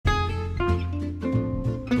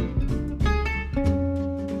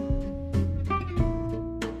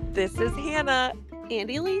This is Hannah.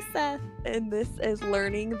 And Elisa. And this is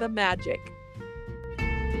Learning the Magic.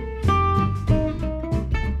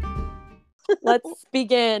 Let's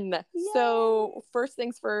begin. Yay. So, first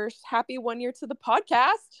things first, happy 1 year to the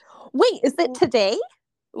podcast. Wait, is it today?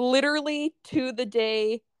 Literally to the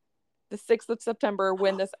day, the 6th of September,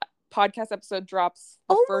 when this podcast episode drops.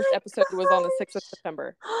 The first episode was on the 6th of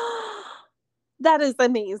September. That is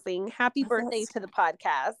amazing. Happy birthday to the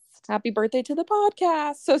podcast. Happy birthday to the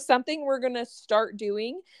podcast. So something we're going to start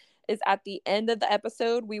doing is at the end of the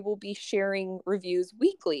episode, we will be sharing reviews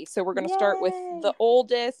weekly. So we're going to start with the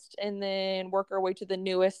oldest and then work our way to the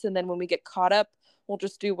newest. And then when we get caught up, we'll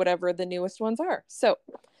just do whatever the newest ones are. So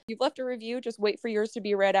if you've left a review, just wait for yours to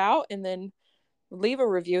be read out and then leave a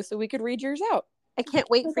review so we could read yours out. I can't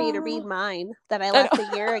wait for you to read mine that I left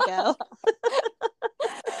a year ago.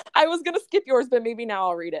 I was going to skip yours, but maybe now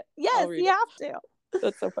I'll read it. Yes, you have to.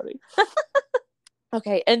 That's so funny.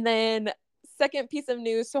 Okay, and then second piece of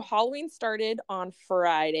news. So Halloween started on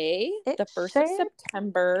Friday, the 1st of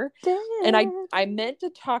September. Did. And I meant to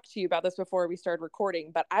talk to you about this before we started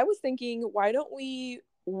recording, but I was thinking, why don't we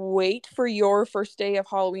wait for your first day of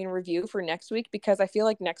Halloween review for next week? Because I feel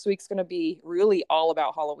like next week's going to be really all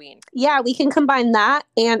about Halloween. Yeah, we can combine that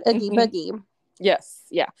and Oogie Boogie. Yes,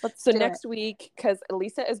 yeah. So next it. week, because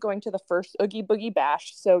Elisa is going to the first Oogie Boogie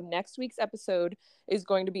Bash, so next week's episode is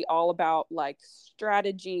going to be all about like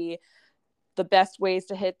strategy, the best ways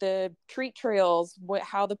to hit the treat trails,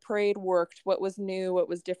 how the parade worked, what was new, what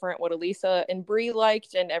was different, what Elisa and Bree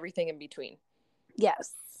liked, and everything in between.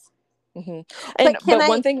 Yes. Mm-hmm. And but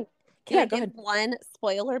one thing, can I give one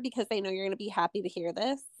spoiler because I know you're going to be happy to hear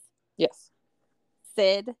this? Yes.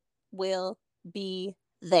 Sid will be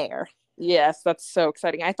there. Yes, that's so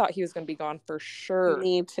exciting. I thought he was going to be gone for sure.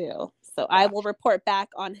 Me too. So yeah. I will report back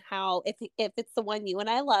on how, if it's the one you and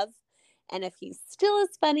I love, and if he's still as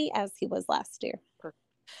funny as he was last year. Perfect.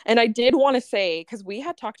 And I did want to say, because we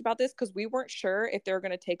had talked about this, because we weren't sure if they were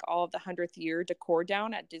going to take all of the 100th year decor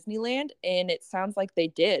down at Disneyland, and it sounds like they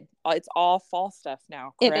did. It's all fall stuff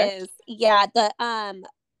now, correct? It is. Yeah.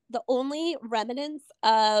 The only remnants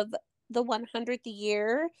of the 100th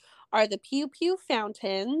year are the pew pew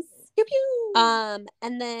fountains. Pew pew.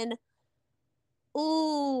 And then,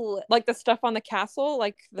 like the stuff on the castle,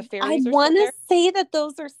 like the fairies. I want to say that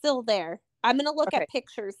those are still there. I'm gonna look at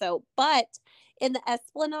pictures though, but in the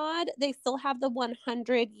Esplanade, they still have the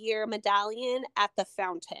 100-year medallion at the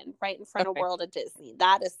fountain right in front of World of Disney.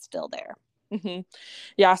 That is still there. Mm-hmm.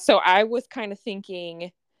 Yeah. So I was kind of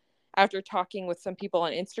thinking, after talking with some people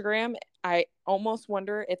on Instagram, I almost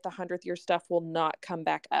wonder if the 100th year stuff will not come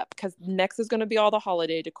back up, because next is going to be all the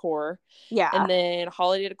holiday decor. Yeah. And then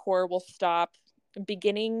holiday decor will stop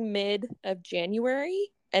beginning mid of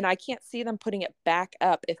January. And I can't see them putting it back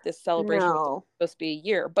up if this celebration was supposed to be a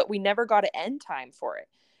year. But we never got an end time for it.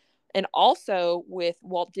 And also with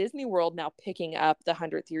Walt Disney World now picking up the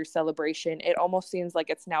 100th year celebration, it almost seems like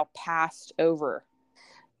it's now passed over.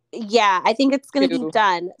 Yeah, I think it's going to be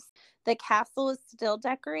done. The castle is still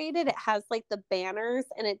decorated. It has like the banners,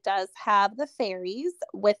 and it does have the fairies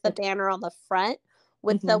with the banner on the front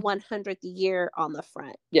with the 100th year on the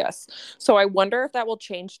front. Yes. So I wonder if that will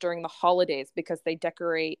change during the holidays, because they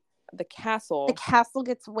decorate the castle. The castle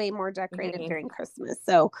gets way more decorated during Christmas.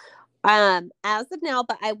 So as of now,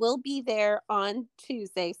 but I will be there on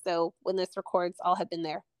Tuesday. So when this records, I'll have been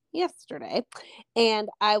there yesterday, and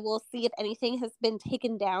I will see if anything has been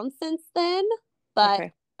taken down since then.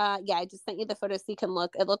 But yeah, I just sent you the photos so you can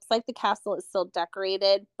look. It looks like the castle is still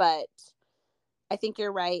decorated, but I think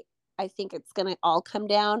you're right. I think it's going to all come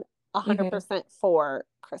down 100% for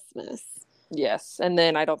Christmas. Yes. And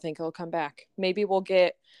then I don't think it'll come back. Maybe we'll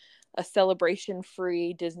get a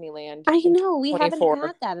celebration-free Disneyland. I know. We haven't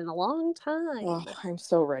had that in a long time. Oh, I'm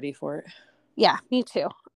so ready for it. Yeah, me too.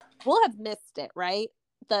 We'll have missed it, right?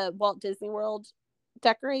 The Walt Disney World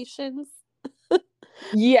decorations.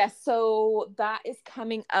 Yes, so that is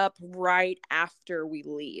coming up right after we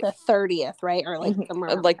leave. The 30th, right? Or like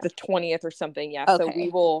somewhere like the 20th or something. Yeah. Okay. So we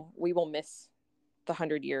will miss the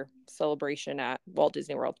 100-year celebration at Walt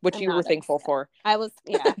Disney World, which you were thankful for. I was,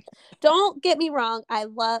 yeah. Don't get me wrong. I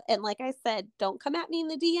love, and like I said, don't come at me in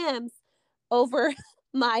the DMs over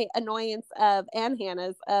my annoyance of, and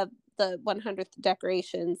Hannah's, of the 100th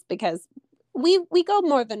decorations, because we go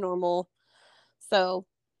more than normal. So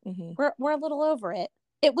we're a little over it.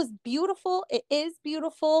 It was beautiful. It is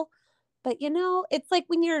beautiful. But, you know, it's like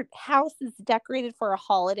when your house is decorated for a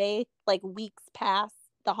holiday, like weeks past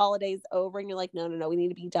the holiday's over, and you're like, no, we need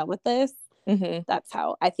to be done with this. That's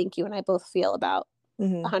how I think you and I both feel about the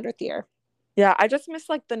 100th year. Yeah, I just miss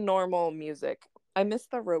like the normal music. I miss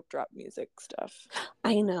the rope drop music stuff.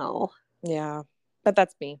 I know. Yeah, but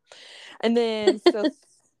that's me. And then, so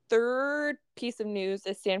third piece of news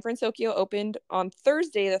is San Francisco opened on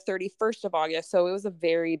Thursday, the 31st of August. So it was a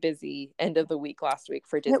very busy end of the week last week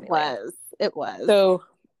for It Disneyland. was. It was. So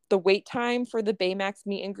the wait time for the Baymax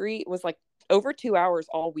meet and greet was like over 2 hours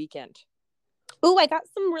all weekend. Ooh, I got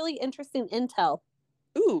some really interesting intel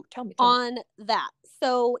Ooh, tell me. on that.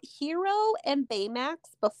 So Hero and Baymax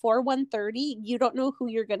before 1:30, you don't know who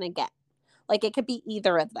you're gonna get. Like it could be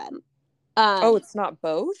either of them. Oh, it's not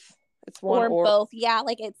both? It's one Or or both. Yeah,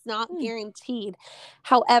 like it's not guaranteed.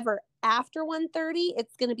 However, after 1:30,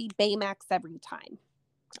 it's gonna be Baymax every time.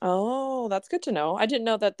 Oh, that's good to know. I didn't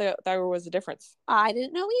know that there was a difference. I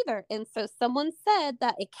didn't know either. And so someone said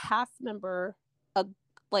that a cast member, a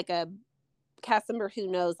cast member who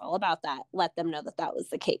knows all about that, let them know that that was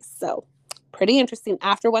the case. So pretty interesting.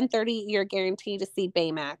 After 1:30, you're guaranteed to see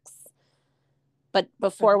Baymax. But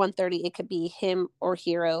before 1:30, it could be him or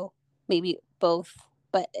Hero, maybe both.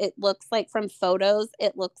 But it looks like from photos,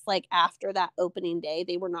 it looks like after that opening day,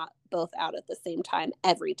 they were not both out at the same time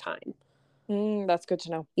every time. That's good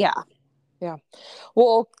to know. Yeah. Yeah.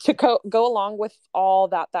 Well, to go along with all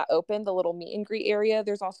that opened, the little meet and greet area,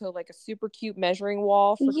 there's also like a super cute measuring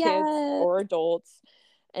wall for kids or adults.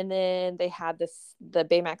 And then they had the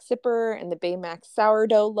Baymax Zipper and the Baymax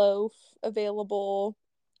sourdough loaf available.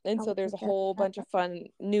 And so there's a whole bunch of fun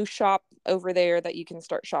new shop over there that you can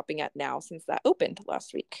start shopping at now since that opened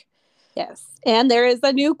last week. Yes. And there is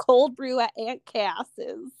a new cold brew at Aunt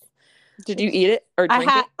Cass's. Did you eat it or drink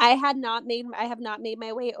it? I have not made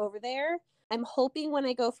my way over there. I'm hoping when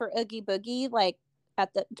I go for Oogie Boogie, like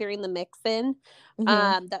during the mix-in,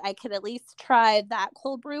 that I could at least try that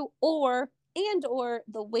cold brew or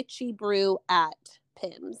the witchy brew at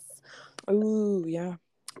Pim's. Ooh, yeah.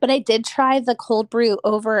 But I did try the cold brew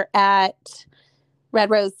over at Red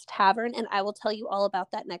Rose Tavern, and I will tell you all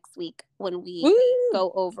about that next week when we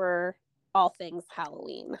go over all things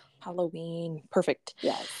Halloween. Perfect.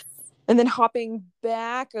 Yes. And then hopping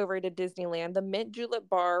back over to Disneyland, the Mint Julep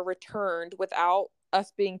Bar returned without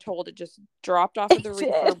us being told. It just dropped off of the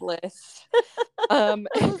refurb list. And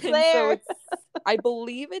so I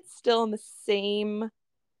believe it's still in the same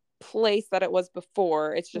place that it was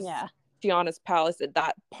before. It's just Tiana's Palace.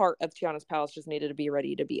 That part of Tiana's Palace just needed to be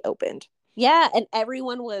ready to be opened. Yeah, and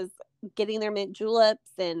everyone was getting their mint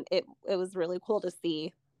juleps, and it was really cool to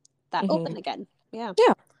see that open again. Yeah.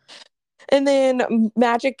 Yeah. And then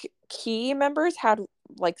Magic Key members had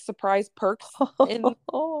like surprise perks. And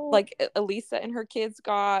like Elisa and her kids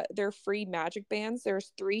got their free magic bands.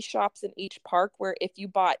 There's 3 shops in each park where if you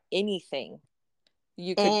bought anything,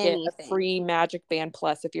 you could get a free magic band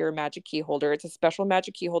plus if you're a Magic Key holder. It's a special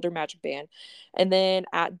Magic Key holder magic band. And then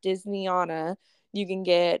at Disneyana, you can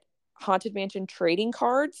get Haunted Mansion trading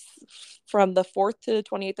cards from the 4th to the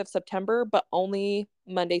 28th of September, but only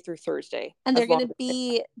Monday through Thursday. And they're going to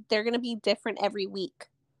be different every week.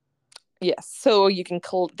 Yes. So you can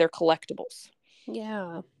they're collectibles.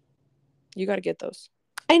 Yeah. You got to get those.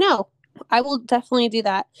 I know. I will definitely do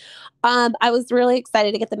that. I was really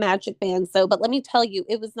excited to get the magic band. But let me tell you,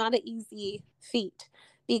 it was not an easy feat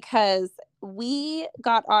because we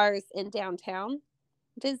got ours in downtown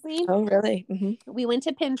Disney. Oh, really? We went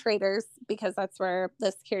to Pin Traders because that's where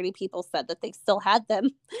the security people said that they still had them.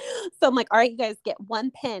 So I'm like, all right, you guys get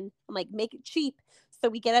 1 pin. I'm like, make it cheap. So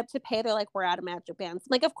we get up to pay. They're like, we're out of magic bands. I'm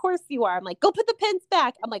like, of course you are. I'm like, go put the pins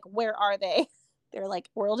back. I'm like, where are they? They're like,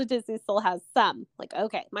 World of Disney still has some. I'm like,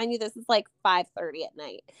 okay. Mind you, this is like 5:30 at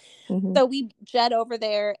night. So we jet over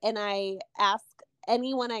there and I ask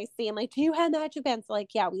anyone I see, I'm like, do you have magic bands? They're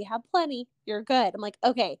like, yeah, we have plenty. You're good. I'm like,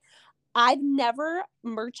 okay. I've never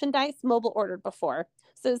merchandise mobile ordered before.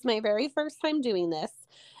 So it's my very first time doing this.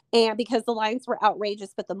 And because the lines were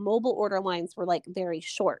outrageous, but the mobile order lines were like very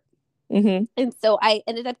short. And so I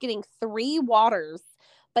ended up getting 3 waters.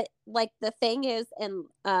 But like the thing is, and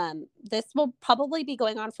this will probably be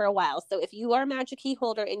going on for a while. So if you are a Magic Key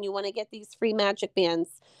holder and you want to get these free magic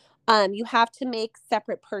bands, you have to make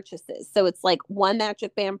separate purchases. So it's like 1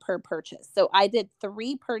 magic band per purchase. So I did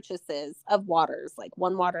 3 purchases of waters, like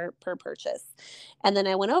 1 water per purchase. And then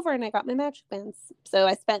I went over and I got my magic bands. So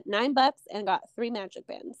I spent $9 and got 3 magic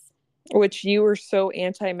bands. Which you were so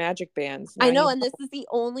anti-magic bands. I know. And this is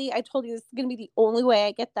I told you this is going to be the only way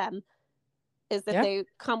I get them is if they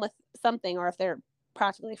come with something or if they're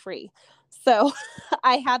practically free. So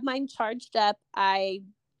I have mine charged up. I'm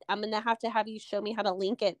going to have you show me how to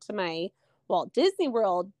link it to my Walt Disney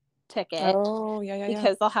World ticket. Oh, yeah.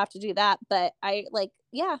 Because I'll have to do that. But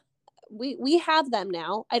we have them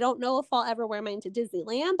now. I don't know if I'll ever wear mine to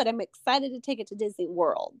Disneyland, but I'm excited to take it to Disney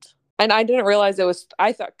World. And I didn't realize it was,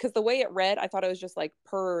 I thought, because the way it read, I thought it was just like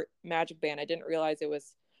per Magic Band. I didn't realize it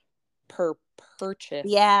was per purchase.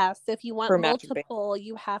 Yeah. So if you want Per Magic Band. multiple,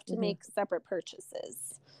 you have to Mm-hmm. make separate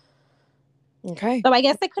purchases. Okay. So I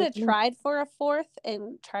guess I could have tried for a fourth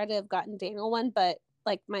and tried to have gotten Daniel one, but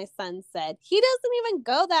like my son said, he doesn't even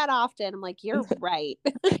go that often. I'm like, you're right.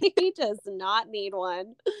 He does not need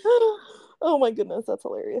one. Oh my goodness, that's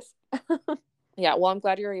hilarious. Yeah, well, I'm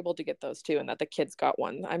glad you're able to get those too, and that the kids got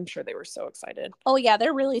one. I'm sure they were so excited. Oh yeah,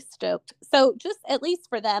 they're really stoked. So just at least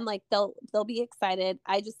for them, like they'll be excited.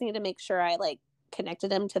 I just need to make sure I like connected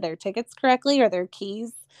them to their tickets correctly or their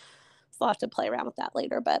keys. So I'll have to play around with that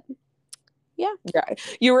later. But yeah.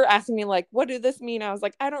 You were asking me like, what did this mean? I was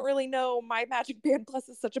like, I don't really know. My Magic Band Plus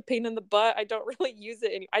is such a pain in the butt. I don't really use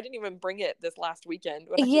it, and I didn't even bring it this last weekend.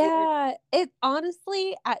 Yeah, it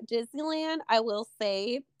honestly at Disneyland, I will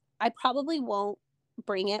say I probably won't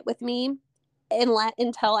bring it with me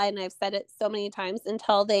until and I've said it so many times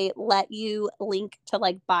until they let you link to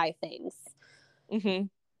like buy things. Mm-hmm.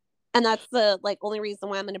 And that's the like only reason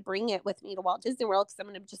why I'm going to bring it with me to Walt Disney World, because I'm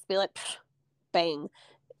going to just be like, bang.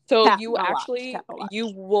 So you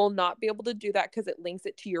will not be able to do that because it links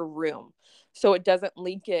it to your room. So it doesn't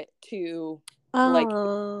link it to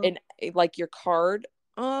like your card.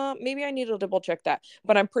 Maybe I need to double check that,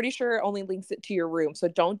 but I'm pretty sure it only links it to your room. So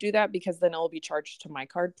don't do that because then it'll be charged to my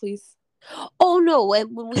card, please. Oh no,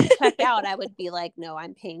 when we check out, I would be like, no,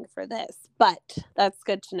 I'm paying for this. But that's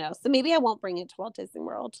good to know. So maybe I won't bring it to Walt Disney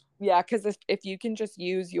World. Yeah, because if you can just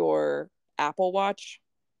use your Apple Watch,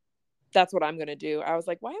 that's what I'm going to do. I was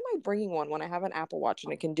like, why am I bringing one when I have an Apple Watch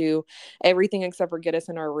and it can do everything except for get us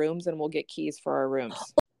in our rooms, and we'll get keys for our rooms.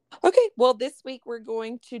 Okay, well, this week we're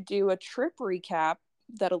going to do a trip recap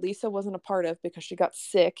that Elisa wasn't a part of because she got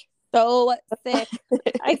sick. So sick.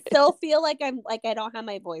 I still feel like I'm like I don't have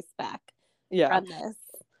my voice back from this.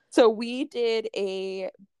 So we did a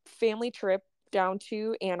family trip down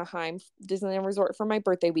to Anaheim Disneyland Resort for my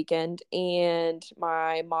birthday weekend, and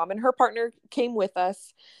my mom and her partner came with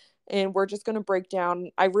us. And we're just going to break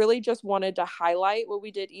down. I really just wanted to highlight what we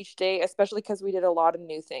did each day, especially because we did a lot of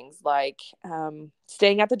new things like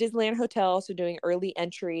staying at the Disneyland Hotel. So doing early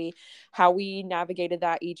entry, how we navigated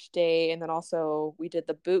that each day. And then also we did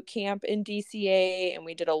the boot camp in DCA, and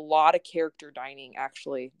we did a lot of character dining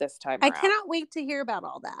actually this time around. I cannot wait to hear about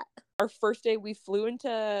all that. Our first day, we flew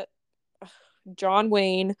into John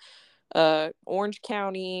Wayne, Orange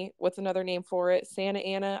County. What's another name for it? Santa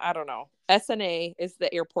Ana? I don't know. SNA is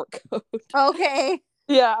the airport code. Okay.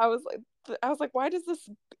 Yeah, I was like, why does this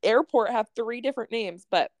airport have 3 different names?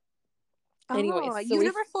 But anyways, so you've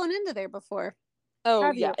never flown into there before.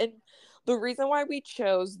 Oh yeah, and the reason why we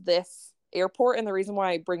chose this airport and the reason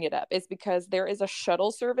why I bring it up is because there is a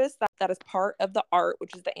shuttle service that is part of the ART,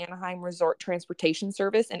 which is the Anaheim Resort Transportation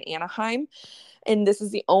Service in Anaheim, and this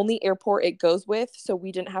is the only airport it goes with, so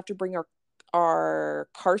we didn't have to bring our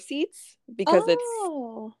car seats because it's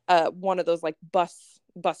one of those like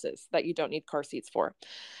buses that you don't need car seats for.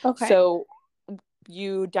 Okay. So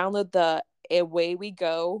you download the Away We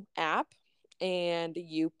Go app and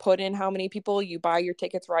you put in how many people, you buy your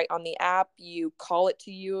tickets right on the app, you call it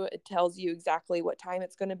to you, it tells you exactly what time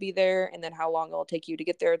it's going to be there and then how long it'll take you to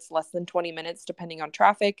get there. It's less than 20 minutes depending on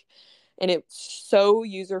traffic. And it's so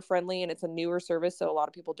user friendly, and it's a newer service, so a lot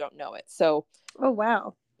of people don't know it. So oh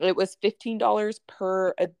wow, it was $15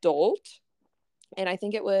 per adult, and I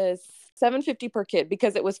think it was $7.50 per kid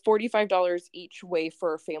because it was $45 each way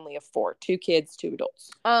for a family of 4, 2 kids, 2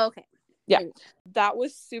 adults. Oh, okay. Yeah, that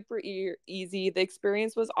was super easy. The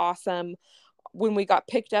experience was awesome. When we got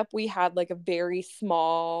picked up, we had like a very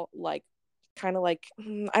small, like kind of like,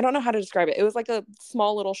 I don't know how to describe it. It was like a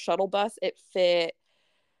small little shuttle bus. It fit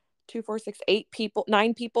 2, 4, 6, 8 people,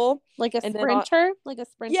 9 people. Like a sprinter?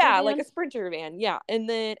 Yeah, van? like a sprinter van. Yeah. And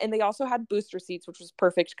they also had booster seats, which was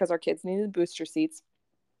perfect because our kids needed booster seats.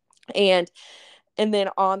 And then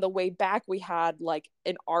on the way back, we had like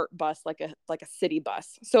an ART bus, like a city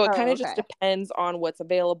bus. So it kind of just depends on what's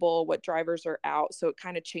available, what drivers are out. So it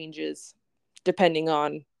kind of changes depending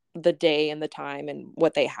on the day and the time and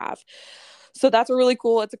what they have. So that's really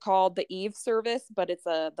cool. It's called the Eve service, but it's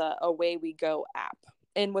the Away We Go app.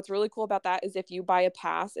 And what's really cool about that is if you buy a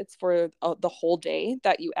pass, it's for the whole day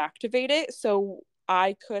that you activate it. So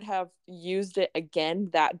I could have used it again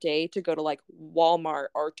that day to go to like Walmart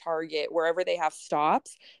or Target, wherever they have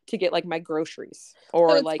stops to get like my groceries. Or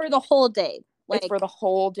so it's like for the whole day. It's for the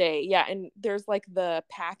whole day. Yeah. And there's like the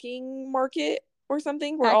packing market or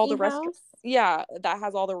something where all the restaurants. Yeah, that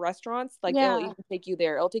has all the restaurants. Like it'll even take you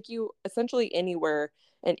there. It'll take you essentially anywhere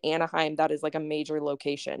in Anaheim that is like a major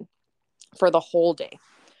location for the whole day.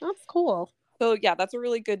 That's cool. So yeah, that's a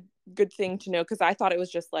really good thing to know, because I thought it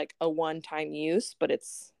was just like a one-time use, but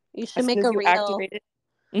it's You should as soon make as a you reel. activate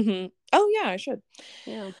it. Oh yeah, I should.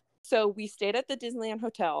 Yeah. So we stayed at the Disneyland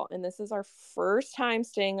Hotel, and this is our first time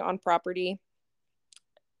staying on property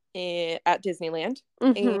at Disneyland.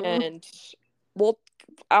 Mm-hmm. And we'll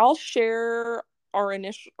I'll share our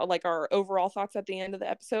initial, like, our overall thoughts at the end of the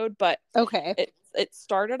episode, but Okay. it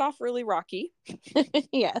started off really rocky.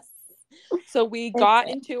 Yes. So we It got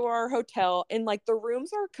did. into our hotel, and like the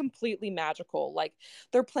rooms are completely magical. Like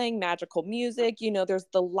they're playing magical music. There's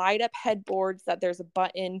the light up headboards that there's a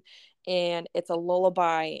button and it's a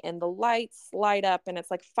lullaby, and the lights light up and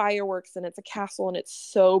it's like fireworks and it's a castle and it's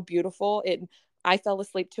so beautiful. I fell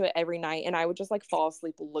asleep to it every night, and I would just like fall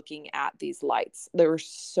asleep looking at these lights. They were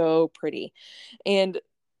so pretty. And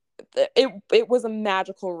it was a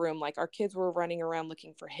magical room. Like our kids were running around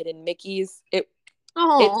looking for hidden Mickeys. It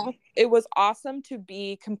Oh. it was awesome to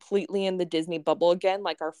be completely in the Disney bubble again,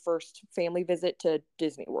 like our first family visit to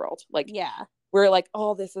Disney World. Like Yeah. we're like,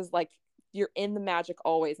 oh, this is like, you're in the magic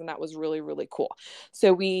always, and that was really, really cool.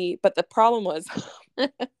 But the problem was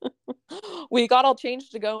we got all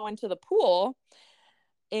changed to go into the pool,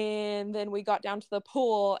 and then we got down to the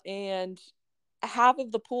pool and half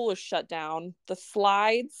of the pool is shut down.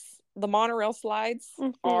 The monorail slides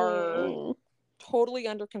are Mm-hmm. totally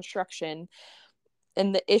under construction.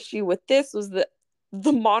 And the issue with this was that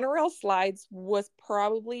the monorail slides was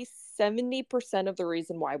probably 70% of the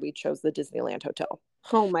reason why we chose the Disneyland Hotel.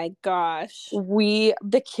 Oh my gosh.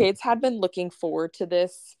 The kids had been looking forward to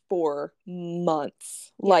this for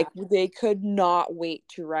months. Yeah. Like they could not wait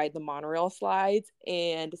to ride the monorail slides,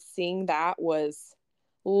 and seeing that was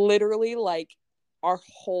literally like our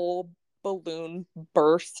whole balloon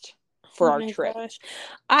burst for Oh our my trip. gosh.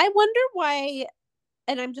 I wonder why,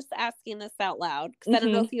 and I'm just asking this out loud because I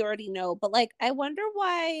don't know Mm-hmm. if you already know, but like, I wonder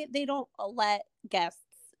why they don't let guests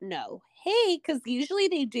know. Hey, because usually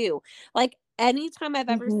they do. Like, anytime I've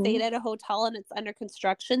ever Mm-hmm. stayed at a hotel and it's under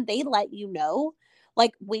construction, they let you know,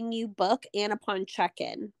 like, when you book and upon check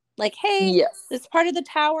in. Like, hey, Yes. this part of the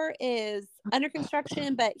tower is under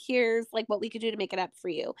construction, but here's like what we could do to make it up for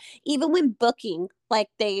you. Even when booking, like,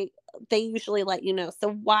 they usually let you know.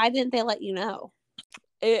 So why didn't they let you know?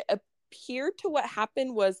 It appeared to what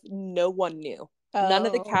happened was no one knew. None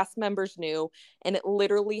of the Oh. cast members knew, and it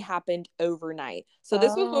literally happened overnight. So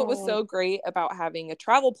this was what was Oh. so great about having a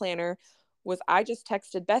travel planner, was I just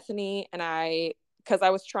texted Bethany, and because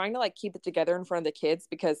I was trying to like keep it together in front of the kids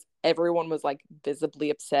because everyone was like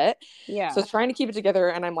visibly upset. So I Yeah. was trying to keep it together,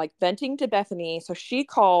 and I'm like venting to Bethany. So she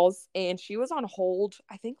calls, and she was on hold,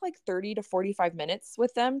 I think like 30 to 45 minutes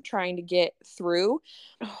with them trying to get through.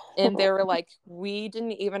 And they were like, we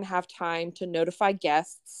didn't even have time to notify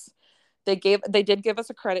guests. They did give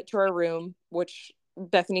us a credit to our room, which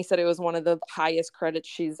Bethany said it was one of the highest credits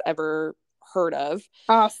she's ever heard of.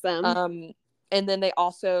 Awesome. And then they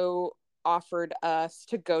also offered us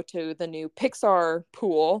to go to the new Pixar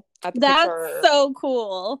pool at the That's Pixar so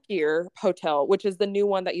cool. Pier Hotel, which is the new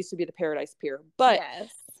one that used to be the Paradise Pier. But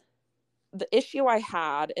Yes. the issue I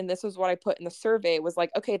had, and this was what I put in the survey, was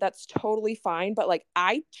like, okay, that's totally fine, but like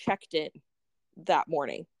I checked in that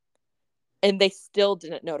morning and they still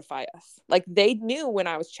didn't notify us. Like they knew when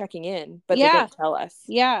I was checking in, but they Yeah. didn't tell us.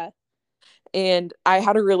 Yeah. And I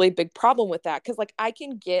had a really big problem with that, because like I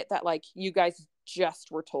can get that, like, you guys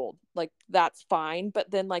just were told, like that's fine, but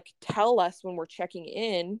then like tell us when we're checking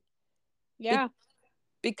in. Yeah.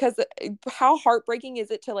 Because how heartbreaking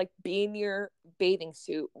is it to like be in your bathing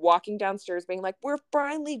suit walking downstairs being like, we're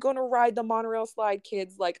finally gonna ride the monorail slide,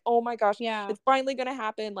 kids, like, oh my gosh, Yeah. it's finally gonna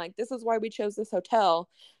happen, like this is why we chose this hotel.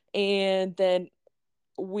 And then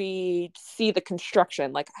we see the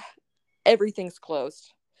construction, like everything's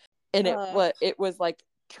closed, and it was like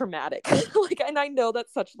traumatic. Like, and I know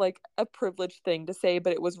that's such like a privileged thing to say,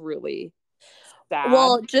 but it was really sad.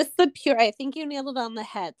 Well, just I think you nailed it on the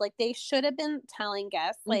head. Like, they should have been telling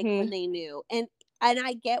guests, like, when Mm-hmm. they knew. And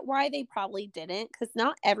I get why they probably didn't, because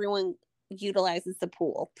not everyone utilizes the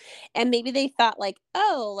pool. And maybe they thought, like,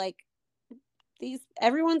 oh, like,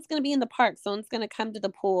 everyone's going to be in the park. Someone's going to come to the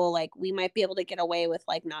pool. Like, we might be able to get away with,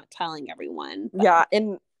 like, not telling everyone. But Yeah,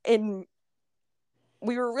 and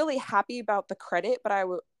we were really happy about the credit, but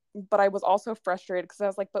I was also frustrated because I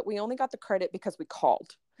was like, but we only got the credit because we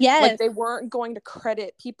called. Like yes. they weren't going to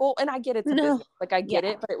credit people, and I get it's a No. business, like I get Yeah.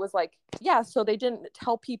 it, but it was like, yeah, so they didn't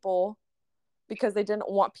tell people because they didn't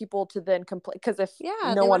want people to then complain, because if Yeah.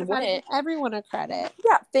 no They would one have had to give went, everyone a credit.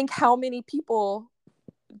 yeah, think how many people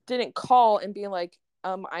didn't call and be like,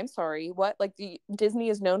 I'm sorry, what? Like, Disney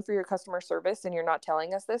is known for your customer service and you're not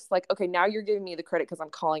telling us this? Like, okay, now you're giving me the credit because I'm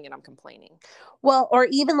calling and I'm complaining. Well, or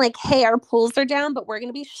even like, hey, our pools are down, but we're going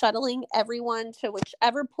to be shuttling everyone to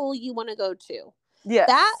whichever pool you want to go to. Yes.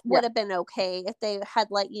 That Yeah. would have been okay if they had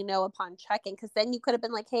let you know upon check-in, because then you could have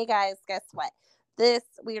been like, hey guys, guess what?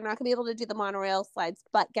 We are not going to be able to do the monorail slides,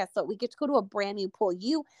 but guess what? We get to go to a brand new pool.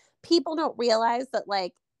 People don't realize that,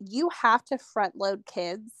 like, you have to front load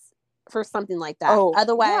kids for something like that. Oh,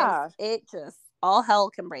 Otherwise, yeah. it just, all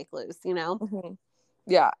hell can break loose, you know? Mm-hmm.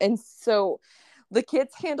 Yeah. And so the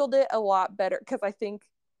kids handled it a lot better because I think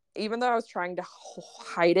even though I was trying to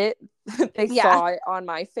hide it, they saw it on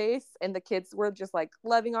my face, and the kids were just like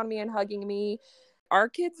loving on me and hugging me. Our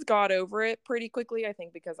kids got over it pretty quickly, I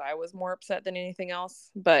think, because I was more upset than anything else.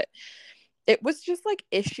 But it was just like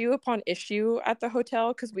issue upon issue at the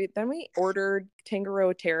hotel because we ordered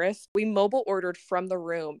Tangaroa Terrace. We mobile ordered from the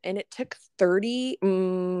room, and it took 30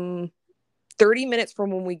 minutes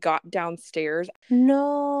from when we got downstairs.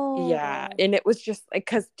 No. Yeah. And it was just like,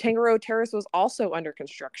 because Tangaroa Terrace was also under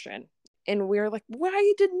construction. And we were like,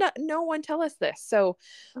 why did no one tell us this? So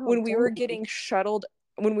when we were getting shuttled,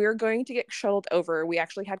 when we were going to get shuttled over, we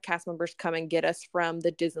actually had cast members come and get us from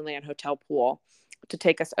the Disneyland Hotel pool to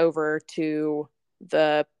take us over to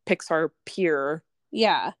the Pixar Pier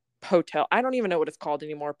hotel. I don't even know what it's called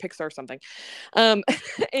anymore. Pixar something. And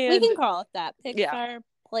we can call it that. Pixar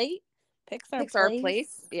Place.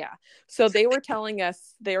 Yeah. So they were telling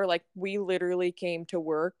us, they were like, we literally came to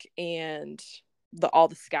work and all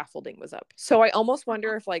the scaffolding was up. So I almost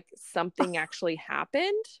wonder if like something actually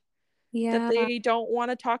happened that they don't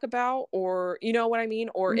want to talk about, or you know what I mean?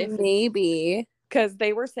 Or if maybe, because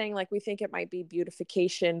they were saying like, we think it might be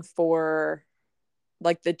beautification for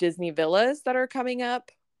like the Disney villas that are coming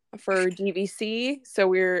up for DVC.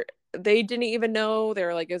 So they didn't even know. They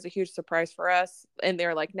were like, it was a huge surprise for us. And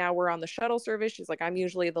they're like, now we're on the shuttle service. She's like, I'm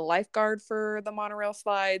usually the lifeguard for the monorail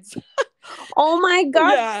slides. Oh my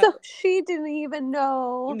God. Yeah. So she didn't even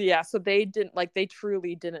know. Yeah. So they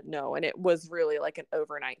truly didn't know. And it was really like an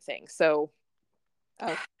overnight thing. So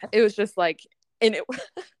it was just like, and it,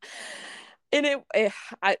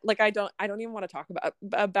 I don't even want to talk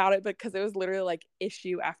about it because it was literally like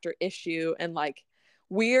issue after issue and like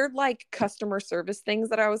weird like customer service things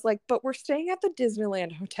that I was like, but we're staying at the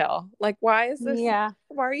Disneyland Hotel. Like, why is this? Yeah.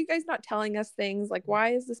 Why are you guys not telling us things? Like, why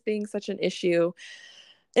is this being such an issue?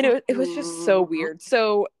 And it was just so weird.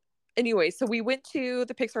 So anyway, so we went to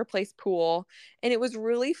the Pixar Place pool and it was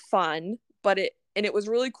really fun, and it was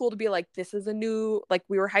really cool to be like, this is a new, like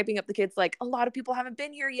we were hyping up the kids, like a lot of people haven't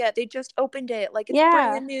been here yet. They just opened it. Like it's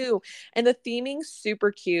brand new. And the theming's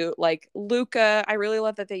super cute. Like Luca, I really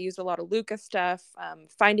love that they used a lot of Luca stuff,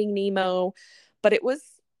 Finding Nemo, but it was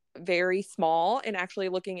very small. And actually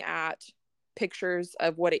looking at pictures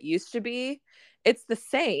of what it used to be, it's the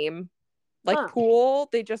same pool.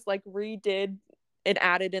 They just like redid and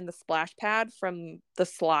added in the splash pad from the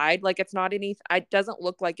slide. Like it's not it doesn't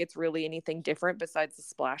look like it's really anything different besides the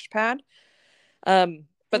splash pad. But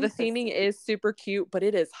the theming is super cute, but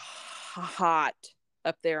it is hot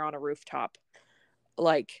up there on a rooftop.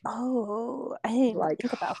 Like, I didn't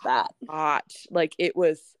think about that. Hot. Like it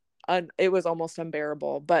was almost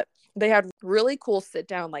unbearable, but they had really cool sit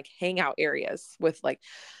down, like hangout areas with like,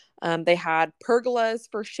 they had pergolas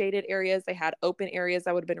for shaded areas. They had open areas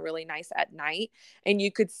that would have been really nice at night. And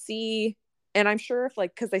you could see, and I'm sure if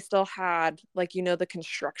like, because they still had like, the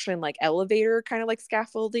construction, like elevator kind of like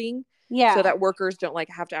scaffolding. Yeah. So that workers don't like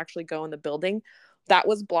have to actually go in the building. That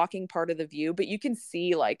was blocking part of the view, but you can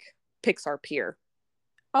see like Pixar Pier.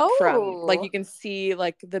 From like, you can see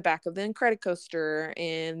like the back of the Incredicoaster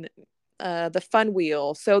and the Fun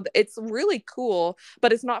Wheel. So it's really cool,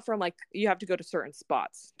 but it's not from like, you have to go to certain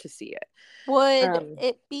spots to see it. Would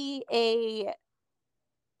it be a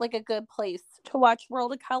good place to watch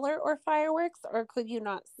World of Color or fireworks, or could you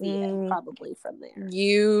not see it probably from there?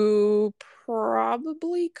 You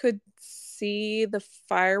probably could see the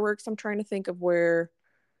fireworks. I'm trying to think of where.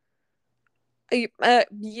 Yeah,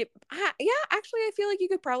 actually I feel like you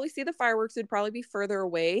could probably see the fireworks. It'd probably be further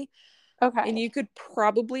away. Okay. And you could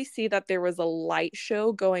probably see that there was a light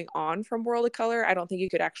show going on from World of Color. I don't think you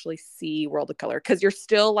could actually see World of Color because you're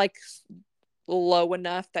still like low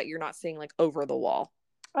enough that you're not seeing like over the wall.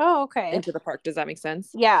 Oh, okay. Into the park. Does that make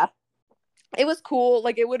sense? Yeah. It was cool.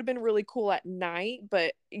 Like it would have been really cool at night,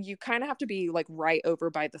 but you kind of have to be like right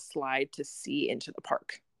over by the slide to see into the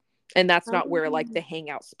park. And that's not where like the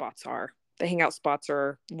hangout spots are. The hangout spots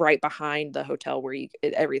are right behind the hotel where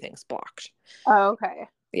everything's blocked. Oh, okay.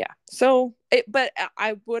 Yeah. So but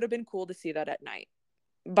I would have been cool to see that at night.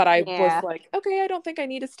 But I was like, okay, I don't think I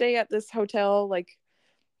need to stay at this hotel. Like,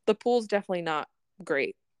 the pool's definitely not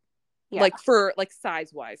great. Yeah. Like for like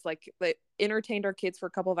size wise, like they entertained our kids for a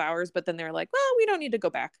couple of hours, but then they're like, well, we don't need to go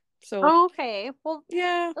back. So Okay. Well,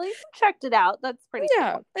 yeah, at least you checked it out. That's pretty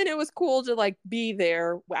yeah. cool. And it was cool to like be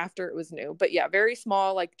there after it was new. But yeah, very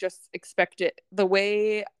small, like just expect it the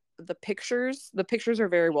way the pictures are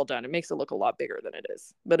very well done. It makes it look a lot bigger than it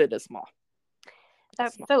is, but it is small.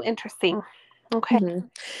 That's Small. so interesting. Okay. Mm-hmm.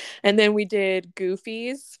 And then we did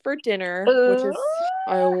Goofy's for dinner, which Ooh. is,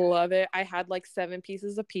 I love it. I had like 7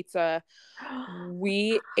 pieces of pizza.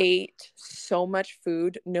 We ate so much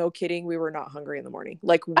food. No kidding. We were not hungry in the morning.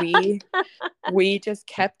 Like we just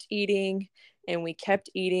kept eating and we kept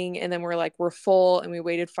eating. And then we're like, we're full. And we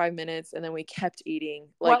waited 5 minutes and then we kept eating.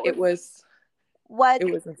 Like What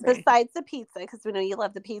it was insane. besides the pizza, because we know you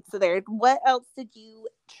love the pizza there, what else did you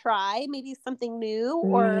try? Maybe something new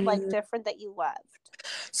or like different that you loved?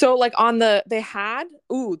 So like they had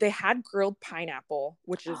grilled pineapple,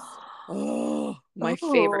 which is my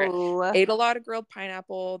favorite. Oh, Ate a lot of grilled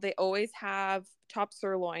pineapple. They always have top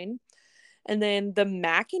sirloin. And then the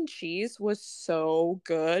mac and cheese was so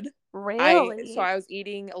good. really? I was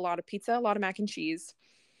eating a lot of pizza, a lot of mac and cheese.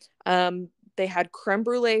 They had creme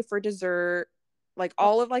brulee for dessert, like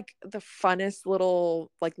all of like the funnest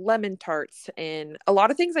little like lemon tarts and a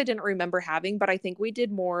lot of things I didn't remember having, but I think we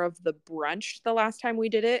did more of the brunch the last time we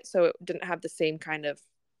did it, so it didn't have the same kind of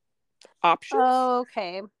options. Oh,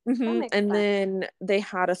 okay. That makes And sense. then they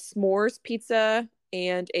had a s'mores pizza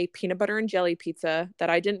and a peanut butter and jelly pizza that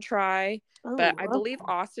I didn't try, but I Oh, believe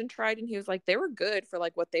Austin tried and he was like they were good for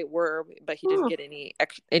like what they were, but he didn't okay. get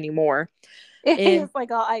any more. He's And like,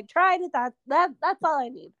 oh, I tried it. That's all I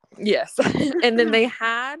need. yes. And then they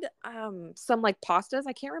had some like pastas.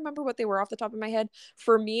 I can't remember what they were off the top of my head.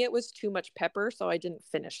 For me, it was too much pepper, so I didn't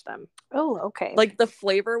finish them. Oh, okay. Like the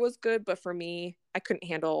flavor was good, but for me, I couldn't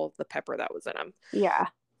handle the pepper that was in them. Yeah.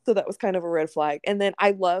 So that was kind of a red flag. And then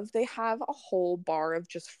they have a whole bar of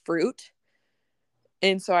just fruit.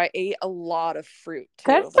 And so I ate a lot of fruit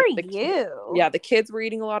Good too. for Like you. the kids were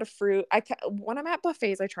eating a lot of fruit. When I'm at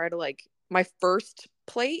buffets, I try to like my first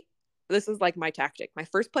plate. This is like my tactic. My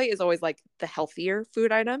first plate is always like the healthier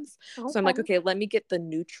food items. So I'm like, Okay. okay, let me get the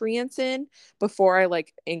nutrients in before I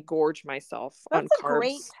like engorge myself That's on a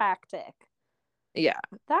great carbs. tactic. Yeah.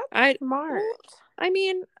 That's I smart. well, I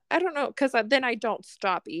mean, I don't know, because then I don't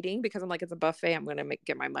stop eating because I'm like, it's a buffet. I'm gonna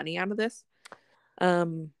get my money out of this.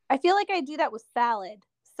 I feel like I do that with salad.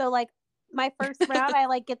 So like my first round, I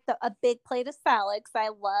like get a big plate of salad because I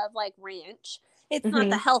love like ranch. It's not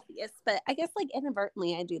the mhm. healthiest, but I guess like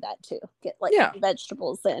inadvertently I do that too. Get like Yeah,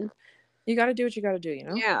 vegetables in. you got to do what you got to do,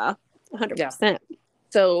 Yeah, Yeah. 100%.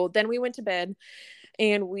 So then we went to bed,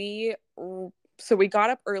 and we got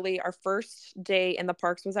up early. Our first day in the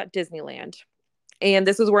parks was at Disneyland, and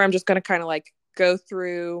this is where I'm just gonna kind of like go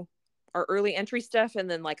through our early entry stuff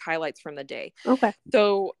and then like highlights from the day. Okay.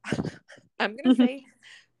 So I'm gonna say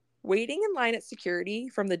waiting in line at security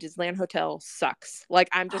from the Disneyland Hotel sucks. Like,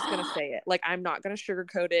 I'm just going to say it. Like, I'm not going to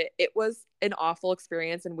sugarcoat it. It was an awful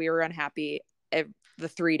experience, and we were unhappy the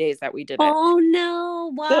 3 days that we did it. Oh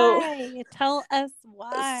no, So, why? Tell us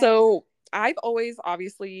why. so I've always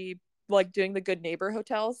obviously like doing the good neighbor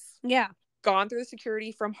hotels, Yeah. gone through the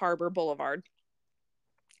security from Harbor Boulevard.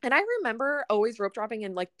 And I remember always rope dropping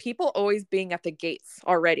and like people always being at the gates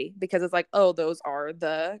already because it's like, oh, those are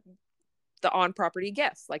the on property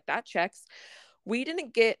guests. Like that checks. We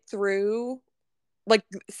didn't get through, like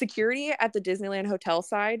security at the Disneyland Hotel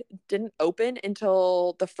side didn't open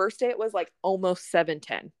until the first day. It was like almost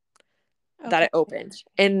 7:10 that Okay. it opened.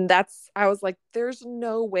 And I was like, there's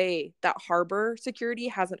no way that harbor security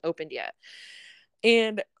hasn't opened yet.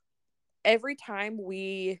 And every time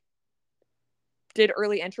we did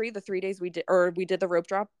early entry, the 3 days we did the rope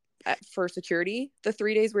drop for security, the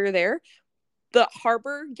 3 days we were there, the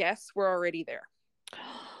harbor guests were already there.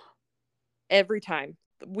 Every time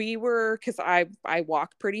because I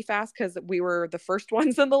walked pretty fast because we were the first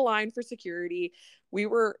ones in the line for security. We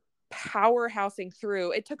were powerhousing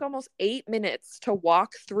through. It took almost 8 minutes to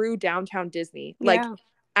walk through downtown Disney, like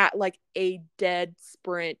at like a dead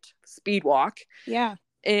sprint speed walk. Yeah.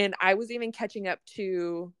 And I was even catching up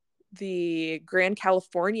to the Grand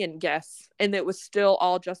Californian guests, and it was still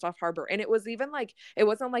all just off harbor. And it was even like, it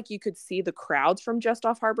wasn't like you could see the crowds from just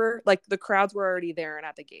off harbor. Like the crowds were already there and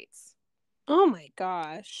at the gates. Oh my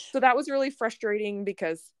gosh. So that was really frustrating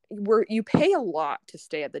because you pay a lot to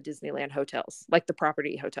stay at the Disneyland hotels, like the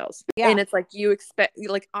property hotels. Yeah. And it's like you expect,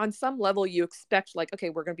 like on some level, you expect like, okay,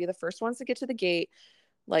 we're going to be the first ones to get to the gate.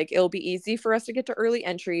 Like it'll be easy for us to get to early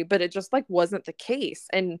entry, but it just like wasn't the case.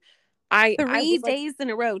 And I 3 was like days in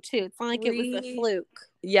a row too. It's not like it was a three fluke.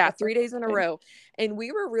 yeah, The 3 first days in a time. row. And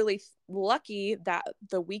we were really lucky that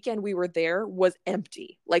the weekend we were there was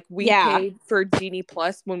empty. Like we Yeah. paid for Genie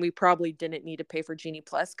Plus when we probably didn't need to pay for Genie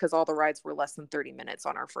Plus because all the rides were less than 30 minutes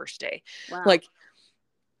on our first day. Wow. Like,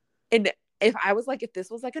 and if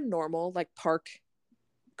this was like a normal like park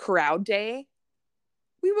crowd day,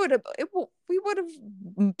 we would have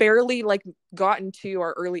barely like gotten to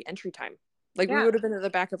our early entry time. Like we Yeah. would have been at the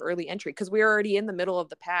back of early entry because we were already in the middle of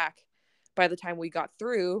the pack by the time we got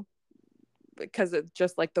through, because it's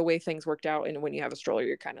just like the way things worked out. And when you have a stroller,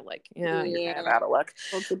 you're kind of like, yeah, you're kind of out of luck.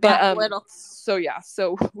 But so yeah,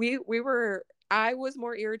 so I was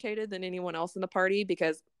more irritated than anyone else in the party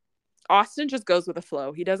because Austin just goes with the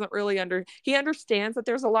flow. He doesn't really he understands that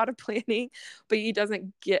there's a lot of planning, but he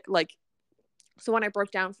doesn't get like. So when I broke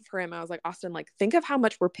down for him, I was like, Austin, like, think of how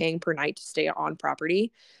much we're paying per night to stay on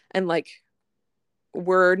property. And like,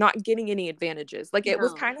 we're not getting any advantages. Like it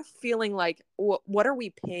was kind of feeling like, what are we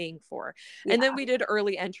paying for? Yeah. And then we did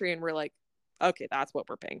early entry and we're like, okay, that's what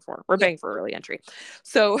we're paying for. We're paying for early entry.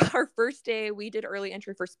 So our first day we did early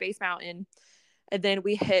entry for Space Mountain. And then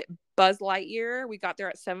we hit Buzz Lightyear. We got there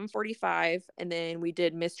at 7:45. And then we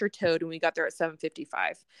did Mr. Toad and we got there at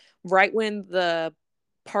 7:55. Right when the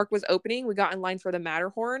park was opening, we got in line for the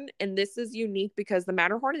Matterhorn. And this is unique because the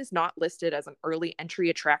Matterhorn is not listed as an early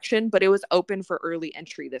entry attraction, but it was open for early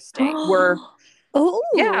entry this day.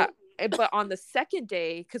 Yeah. But on the second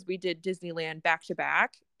day, because we did Disneyland back to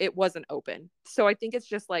back, it wasn't open. So I think it's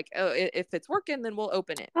just like, oh, if it's working, then we'll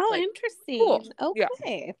open it. Oh, like, interesting. Cool.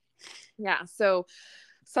 Okay. Yeah. So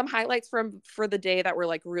some highlights for the day that were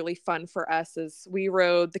like really fun for us is we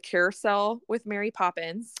rode the carousel with Mary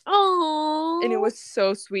Poppins. Oh, and it was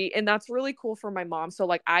so sweet. And that's really cool for my mom. So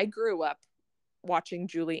like I grew up watching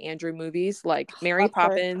Julie Andrews movies. Like Mary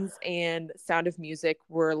Poppins and Sound of Music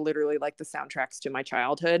were literally like the soundtracks to my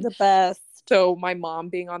childhood. The best. So my mom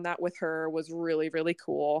being on that with her was really, really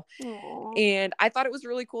cool. Aww. And I thought it was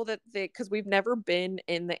really cool that because we've never been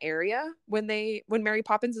in the area when Mary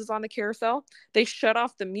Poppins is on the carousel, they shut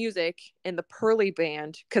off the music and the Pearly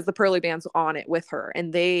Band, because the Pearly Band's on it with her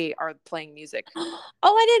and they are playing music. Oh,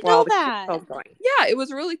 I didn't know that. Going. Yeah, it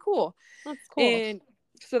was really cool. That's cool. And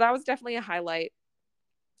so that was definitely a highlight.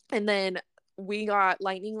 And then we got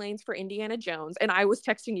lightning lanes for Indiana Jones. And I was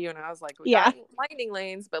texting you and I was like, we got lightning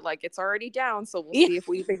lanes, but like it's already down. So we'll see if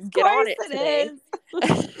we can get on it today.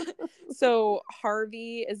 So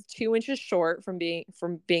Harvey is 2 inches short from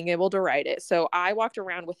being able to ride it. So I walked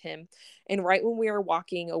around with him. And right when we were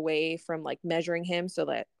walking away from like measuring him, so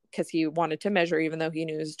that because he wanted to measure even though he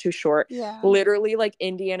knew it was too short, literally like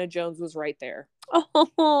Indiana Jones was right there.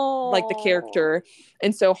 Oh, like the character.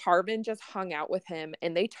 And so Harvin just hung out with him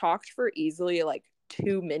and they talked for easily like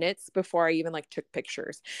 2 minutes before I even like took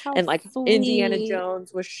pictures. And like sweet. Indiana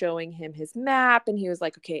Jones was showing him his map and he was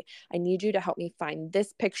like, okay, I need you to help me find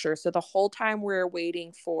this picture. So the whole time we're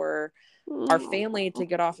waiting for our family to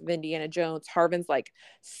get off of Indiana Jones, Harvin's like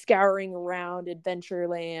scouring around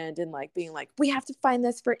Adventureland and like being like, we have to find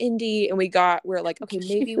this for Indy. And we're like, okay,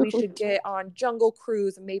 maybe we should get on Jungle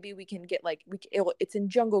Cruise and maybe we can get like it's in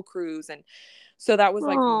Jungle Cruise. And so that was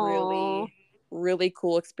like really, really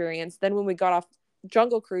cool experience. Then when we got off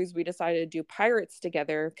Jungle Cruise, we decided to do Pirates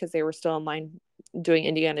together because they were still in line doing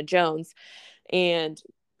Indiana Jones. And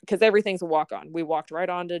because everything's a walk on, we walked right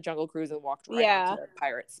onto Jungle Cruise and walked right onto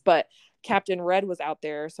Pirates. But Captain Red was out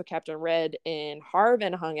there, so Captain Red and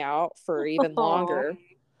Harvin hung out for even longer.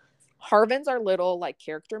 Harvin's our little like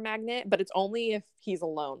character magnet, but it's only if he's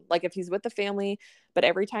alone. Like if he's with the family, but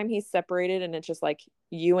every time he's separated and it's just like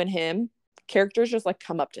you and him, characters just like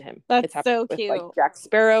come up to him. That's so cute. With, like Jack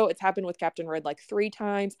Sparrow. It's happened with Captain Red like 3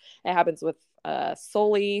 times. It happens with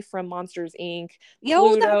Sully from Monsters Inc.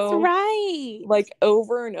 Yo, that's right. Like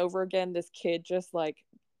over and over again, this kid just like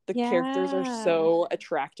the characters are so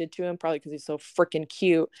attracted to him, probably because he's so freaking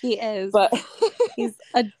cute. He is. But he's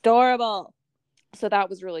adorable. So that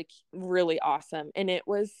was really, really awesome. And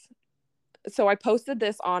so I posted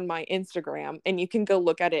this on my Instagram and you can go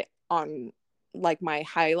look at it on like my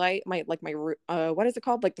highlight, what is it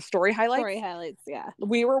called? Like the story highlights? Story highlights, yeah.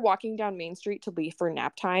 We were walking down Main Street to leave for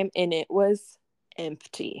nap time and it was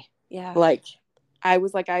empty. Yeah. Like I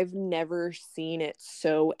was like, I've never seen it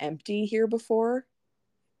so empty here before.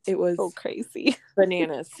 It was so crazy.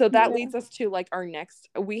 Bananas. So that leads us to like our next,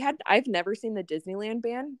 I've never seen the Disneyland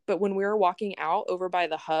band, but when we were walking out over by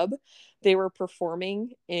the hub, they were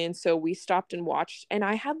performing. And so we stopped and watched and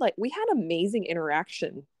we had amazing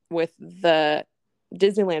interaction with the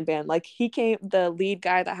Disneyland band. Like the lead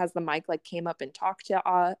guy that has the mic, like came up and talked to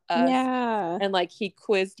us. Yeah. And like, he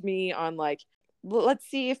quizzed me on like let's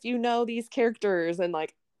see if you know these characters. And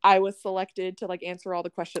like, I was selected to like answer all the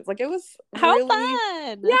questions. Like, it was How really,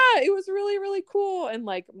 fun. yeah, it was really, really cool. And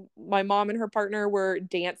like, my mom and her partner were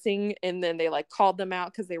dancing, and then they like called them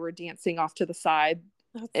out because they were dancing off to the side.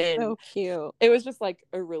 That's And so cute. it was just like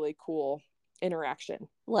a really cool interaction.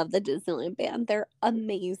 Love the Disneyland band. They're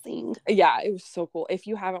amazing. Yeah, it was so cool. If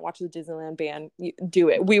you haven't watched the Disneyland band, do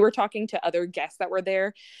it. We were talking to other guests that were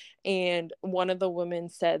there, and one of the women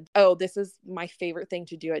said, "Oh, this is my favorite thing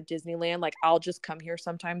to do at Disneyland. Like, I'll just come here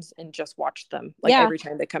sometimes and just watch them, like every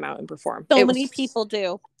time they come out and perform." So many people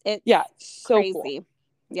do. It's so crazy. Cool.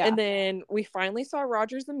 Yeah. And then we finally saw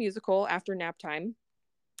Rogers the Musical after nap time.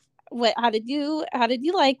 What? How did you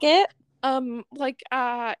like it?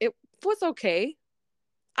 It was okay.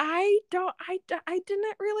 I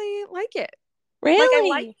didn't really like it. Really?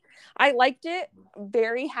 Like, I liked it.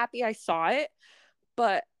 Very happy I saw it,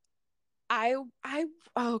 but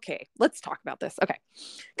okay, let's talk about this. Okay.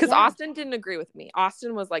 Because Austin didn't agree with me.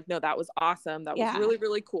 Austin was like, no, that was awesome. That was really,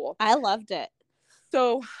 really cool. I loved it.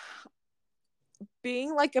 So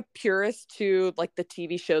being like a purist to like the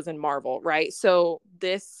TV shows in Marvel, right? So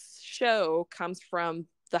this show comes from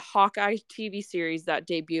the Hawkeye TV series that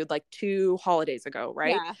debuted like 2 holidays ago,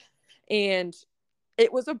 right? Yeah. And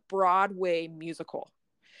it was a Broadway musical.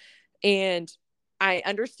 And I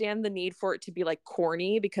understand the need for it to be like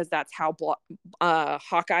corny because that's how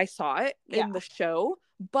Hawkeye saw it in the show.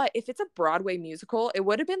 But if it's a Broadway musical, it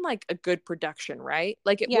would have been like a good production, right?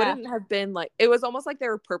 Like, it wouldn't have been like, it was almost like they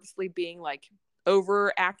were purposely being like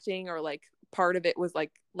overacting, or like part of it was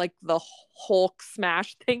like the Hulk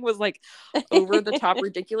smash thing was like over the top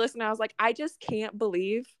ridiculous. And I was like, I just can't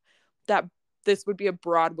believe that this would be a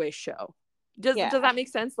Broadway show. Does that make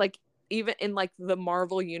sense? Like, even in like the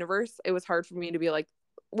Marvel universe, it was hard for me to be like,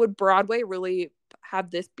 would Broadway really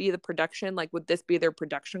have this be the production? Like, would this be their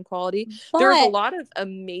production quality? There's a lot of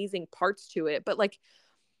amazing parts to it, but like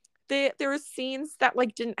there were scenes that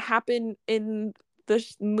like didn't happen in the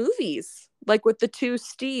movies, like with the 2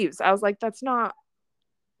 Steves. I was like, that's not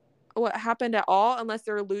what happened at all, unless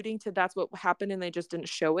they're alluding to that's what happened and they just didn't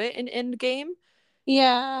show it in Endgame.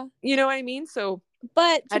 Yeah. You know what I mean? So,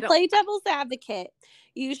 but to play devil's advocate,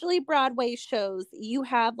 usually Broadway shows, you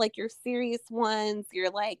have like your serious ones,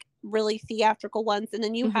 your like really theatrical ones, and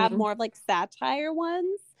then you have more of like satire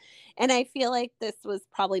ones. And I feel like this was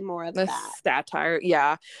probably more of that satire.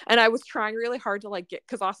 Yeah. And I was trying really hard to like get,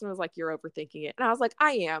 because Austin was like, you're overthinking it. And I was like,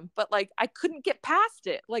 I am, but like I couldn't get past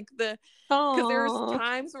it. Like because there's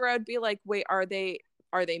times where I'd be like, wait, are they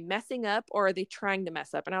messing up, or are they trying to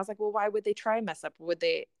mess up? And I was like, well, why would they try and mess up? Would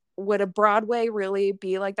a Broadway really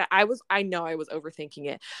be like that? I know I was overthinking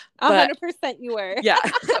it. 100% you were. Yeah.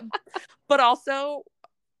 But also,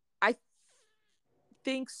 I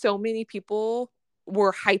think so many people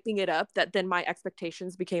were hyping it up that then my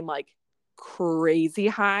expectations became like crazy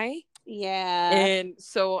high. Yeah. And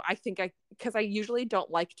so I think because I usually don't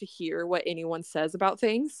like to hear what anyone says about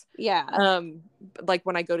things. Yeah. Like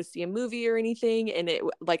when I go to see a movie or anything, and it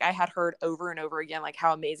like I had heard over and over again like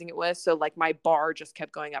how amazing it was. So like my bar just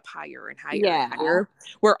kept going up higher and higher and higher.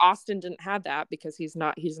 Where Austin didn't have that because he's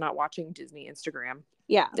not watching Disney Instagram.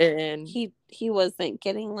 Yeah. And he wasn't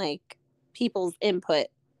getting like people's input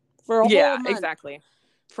for a whole month. Exactly.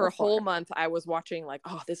 For a whole month, I was watching like,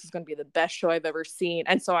 oh, this is going to be the best show I've ever seen.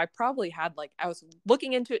 And so I probably had like, I was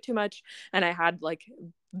looking into it too much, and I had like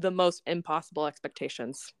the most impossible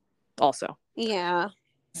expectations also. Yeah.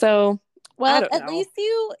 So, well, at least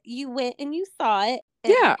you went and you saw it.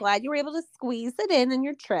 And I'm glad you were able to squeeze it in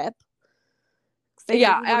your trip. So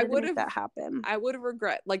I would have that happen. I would have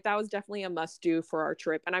regret, like, that was definitely a must do for our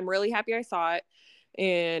trip. And I'm really happy I saw it.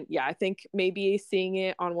 And yeah, I think maybe seeing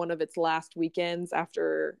it on one of its last weekends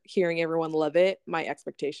after hearing everyone love it, my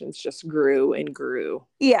expectations just grew and grew.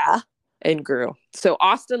 Yeah. And grew. So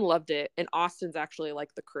Austin loved it. And Austin's actually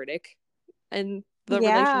like the critic in the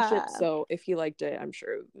relationship. So if he liked it, I'm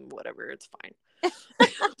sure whatever, it's fine.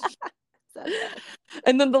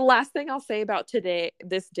 And then the last thing I'll say about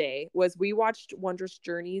this day was we watched Wondrous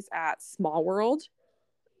Journeys at Small World.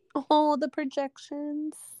 Oh, the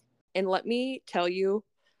projections. And let me tell you,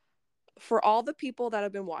 for all the people that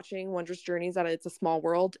have been watching Wondrous Journeys at It's a Small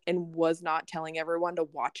World and was not telling everyone to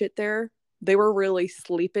watch it there, they were really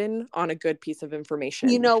sleeping on a good piece of information.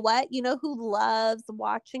 You know what? You know who loves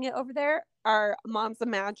watching it over there? Our Moms of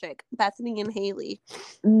Magic, Bethany and Haley.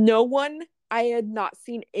 I had not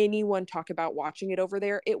seen anyone talk about watching it over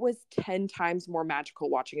there. It was 10 times more magical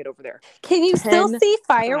watching it over there. Can you still see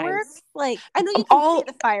fireworks? Times. Like, I know you can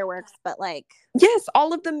see the fireworks, but like... Yes,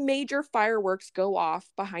 all of the major fireworks go off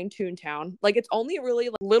behind Toontown. Like, it's only really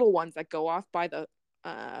like little ones that go off by the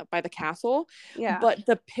by the castle, Yeah. but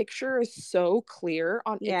the picture is so clear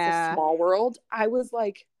on It's a Yeah. Small World. I was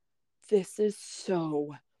like, this is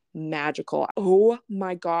so magical. Oh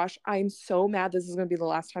my gosh, I'm so mad this is going to be the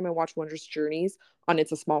last time I watch Wondrous Journeys on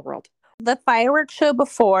It's a Small World. The fireworks show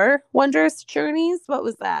before Wondrous Journeys, what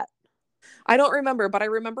was that? I don't remember, but I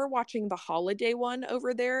remember watching the holiday one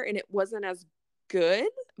over there, and it wasn't as good,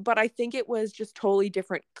 but I think it was just totally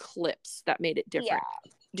different clips that made it different.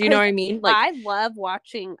 Yeah. Do you know what I mean? Like, I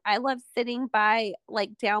love sitting by,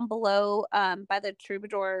 like, down below by the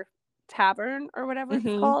Troubadour Tavern or whatever it's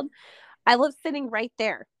called. I love sitting right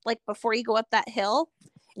there, like, before you go up that hill.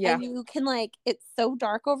 yeah. And you can, like, it's so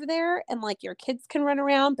dark over there, and, like, your kids can run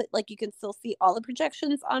around, but, like, you can still see all the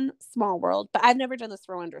projections on Small World. But I've never done this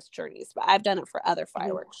for Wondrous Journeys, but I've done it for other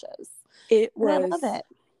fireworks shows. It And I was love it.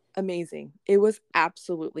 amazing. It was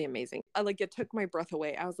absolutely amazing. It took my breath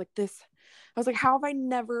away. I was like, how have I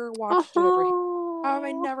never watched it over here? How have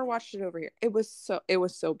I never watched it over here? It was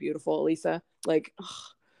so beautiful, Lisa. Like, ugh.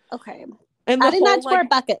 Okay. And Adding that to our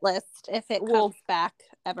bucket list if it comes back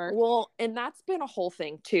ever. Well, and that's been a whole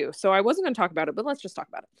thing too. So I wasn't going to talk about it, but let's just talk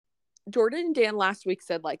about it. Jordan and Dan last week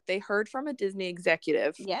said, like, they heard from a Disney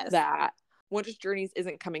executive that Wondrous Journeys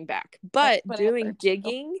isn't coming back. But doing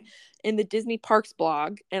digging in the Disney Parks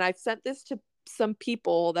blog, and I've sent this to some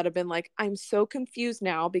people that have been like, I'm so confused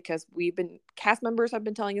now because cast members have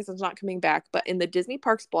been telling us it's not coming back. But in the Disney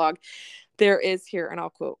Parks blog, there is here, and I'll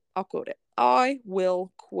quote it. I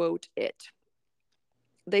will quote it.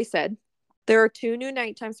 They said, there are 2 new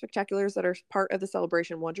nighttime spectaculars that are part of the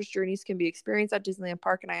celebration. Wondrous Journeys can be experienced at Disneyland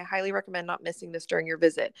Park, and I highly recommend not missing this during your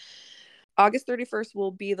visit. August 31st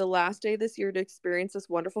will be the last day this year to experience this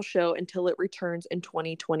wonderful show until it returns in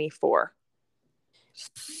 2024.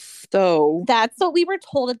 So that's what we were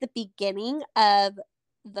told at the beginning of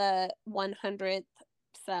the 100th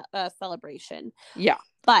celebration. Yeah.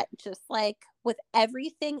 But just like with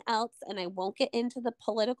everything else, and I won't get into the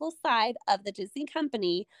political side of the Disney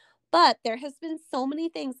company, but there has been so many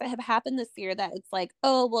things that have happened this year that it's like,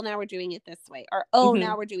 oh, well, now we're doing it this way, or oh,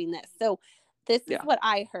 now we're doing this. So this is what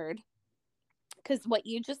I heard, because what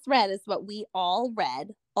you just read is what we all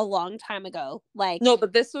read a long time ago. Like, no,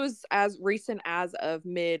 but this was as recent as of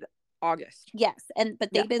mid-August. Yes,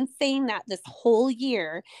 but they've been saying that this whole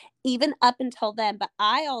year, even up until then. But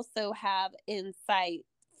I also have insight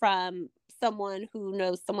from someone who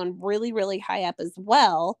knows someone really, really high up as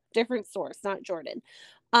well, different source, not Jordan,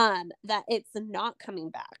 that it's not coming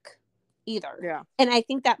back either. Yeah. And I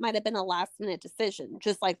think that might have been a last minute decision,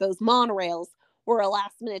 just like those monorails were a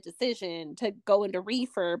last minute decision to go into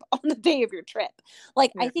refurb on the day of your trip.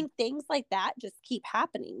 Like, I think things like that just keep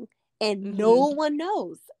happening. And no one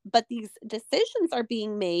knows. But these decisions are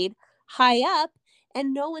being made high up,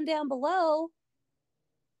 and no one down below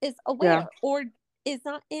is aware or is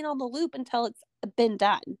not in on the loop until it's been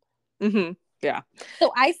done. Yeah.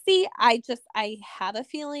 So I have a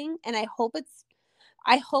feeling, and I hope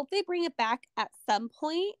they bring it back at some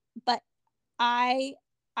point. But I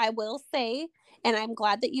will say, and I'm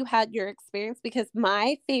glad that you had your experience, because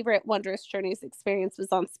my favorite Wondrous Journeys experience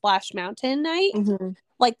was on Splash Mountain night.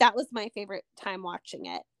 Like, that was my favorite time watching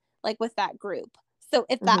it, like, with that group. So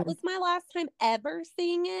if that was my last time ever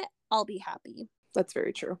seeing it, I'll be happy. That's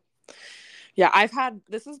very true. Yeah,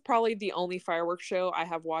 this is probably the only fireworks show I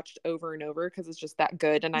have watched over and over because it's just that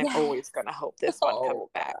good, and I'm always going to hope this one comes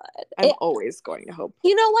back. I'm always going to hope.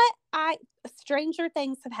 You know what? Stranger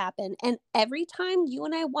things have happened, and every time you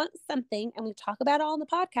and I want something, and we talk about it all on the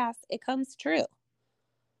podcast, it comes true.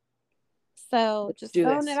 So just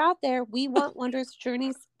throwing it out there, we want Wondrous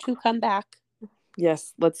Journeys to come back.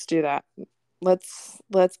 Yes, let's do that. Let's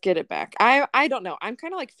get it back. I don't know. I'm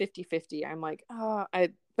kind of like 50-50. I'm like,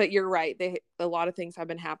 but you're right. A lot of things have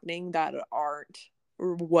been happening that aren't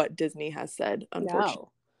what Disney has said, unfortunately.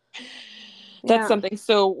 No. That's something.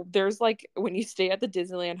 So there's, like, when you stay at the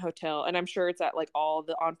Disneyland Hotel, and I'm sure it's at, like, all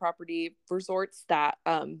the on-property resorts, that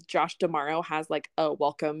Josh D'Amaro has, like, a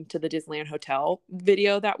welcome to the Disneyland Hotel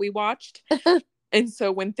video that we watched. And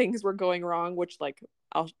so when things were going wrong, which, like,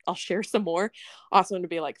 I'll share some more, Austin would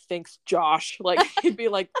be like, thanks, Josh. Like, he'd be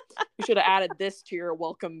like, you should have added this to your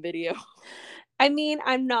welcome video. I mean,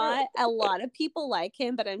 I'm not a lot of people like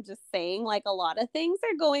him, but I'm just saying, like, a lot of things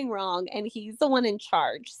are going wrong, and he's the one in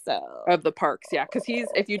charge. So of the parks, yeah, because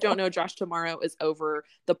if you don't know, Josh D'Amaro is over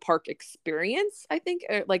the park experience, I think,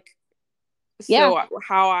 so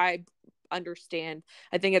how I understand,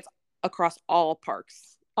 I think it's across all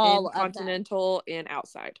parks, all in Continental and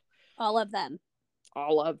outside, all of them.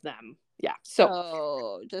 Yeah.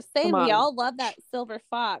 So just saying, we all love that silver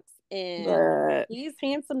fox, and he's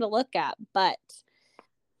handsome to look at, but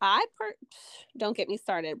Don't get me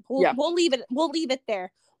started. Yeah. We'll leave it. We'll leave it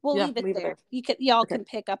there. We'll Yeah, leave it leave it there. there. Y'all Okay. can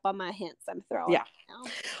pick up on my hints I'm throwing Yeah.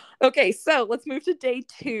 now. Okay, so let's move to day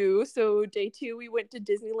 2. So day 2, we went to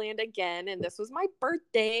Disneyland again, and this was my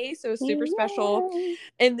birthday, so super special. Yay.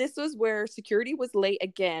 And this was where security was late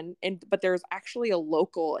again, but there was actually a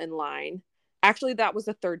local in line. Actually, that was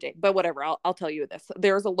the 3rd day, but whatever. I'll tell you this.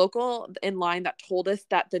 There was a local in line that told us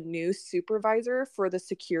that the new supervisor for the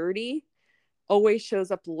security always shows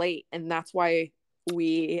up late, and that's why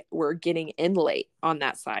we were getting in late on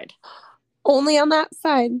that side. Only on that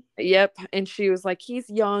side. Yep. And she was like, he's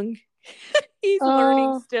young. He's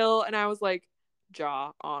learning still. And I was like,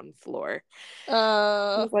 jaw on floor.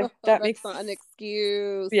 I was like, that that's makes not an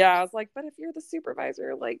excuse. Yeah, I was like, but if you're the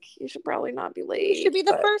supervisor, like, you should probably not be late. You should be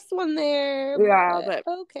the first one there. Yeah, but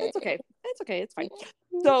okay. It's okay. It's okay. It's fine.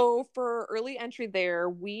 So for early entry there,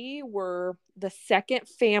 we were the second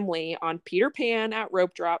family on Peter Pan at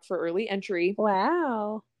Rope Drop for early entry.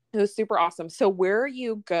 Wow. It was super awesome. So where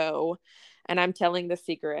you go, and I'm telling the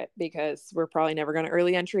secret because we're probably never going to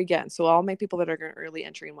early entry again. So all my people that are going to early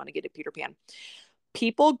entry and want to get to Peter Pan,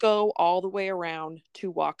 people go all the way around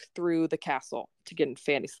to walk through the castle to get in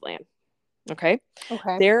Fantasyland. Okay.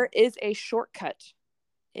 There is a shortcut.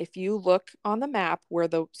 If you look on the map where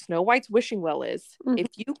the Snow White's wishing well is, if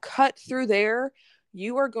you cut through there,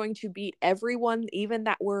 you are going to beat everyone, even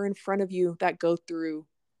that were in front of you, that go through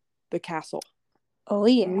the castle. Oh,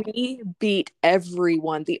 yeah. We beat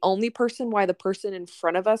everyone. The only person why the person in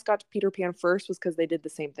front of us got to Peter Pan first was because they did the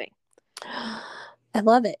same thing. I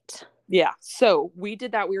love it. Yeah. So we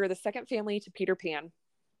did that. We were the second family to Peter Pan.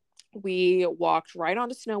 We walked right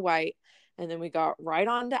onto Snow White, and then we got right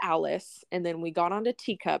onto Alice, and then we got onto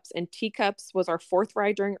Teacups, and Teacups was our 4th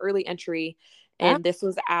ride during early entry, and this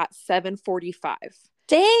was at 7:45.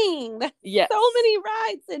 Dang. That's yes. So many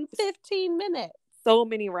rides in 15 minutes. So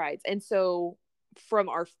many rides. And so from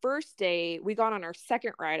our first day, we got on our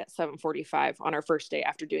second ride at 7:45 on our first day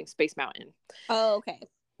after doing Space Mountain. Oh, okay.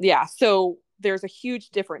 Yeah. So there's a huge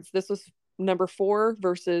difference. This was number 4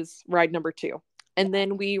 versus ride number 2. And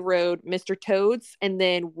then we rode Mr. Toad's, and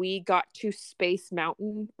then we got to Space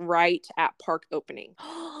Mountain right at park opening.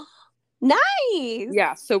 Nice.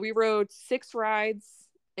 Yeah. So we rode 6 rides.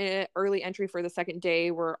 Early entry for the second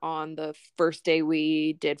day. We're on the first day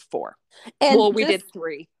we did 4. And we did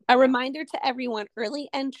 3. A reminder to everyone, early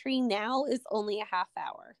entry now is only a half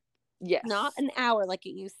hour. Yes. Not an hour like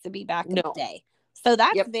it used to be back in the day. So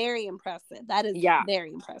that's very impressive. That is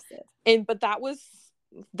very impressive. But that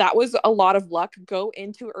was a lot of luck. Go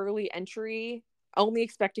into early entry only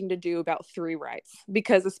expecting to do about 3 rides,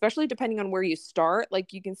 because especially depending on where you start,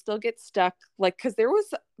 like, you can still get stuck, like, because there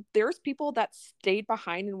was people that stayed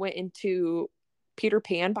behind and went into Peter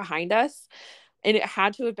Pan behind us, and it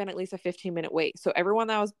had to have been at least a 15-minute wait. So everyone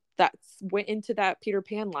that went into that Peter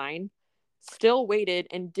Pan line still waited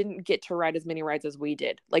and didn't get to ride as many rides as we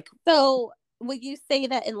did. Like, so would you say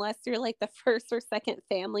that unless you're like the first or second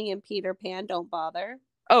family in Peter Pan, don't bother?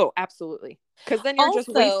 Oh, absolutely. Because then you're just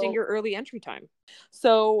wasting your early entry time.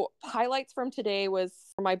 So highlights from today was,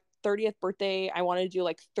 for my 30th birthday, I wanted to do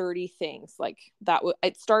like 30 things. Like, that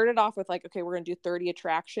it started off with like, okay, we're going to do 30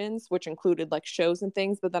 attractions, which included like shows and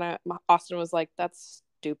things. But then Austin was like, that's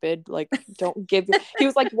stupid. Like, don't give. He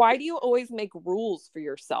was like, why do you always make rules for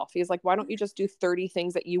yourself? He's like, why don't you just do 30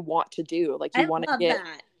 things that you want to do? Like, you want to get.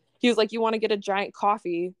 That. He was like, you want to get a giant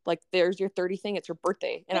coffee, like, there's your 30 thing. It's your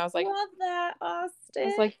birthday. And I was like, love that, Austin. I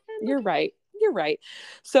was like, you're right.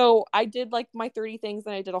 So I did like my 30 things,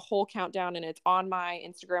 and I did a whole countdown, and it's on my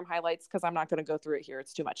Instagram highlights, because I'm not going to go through it here.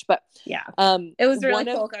 It's too much. But yeah, it was really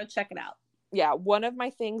cool. Go check it out. Yeah. One of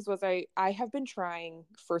my things was I have been trying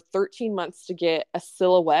for 13 months to get a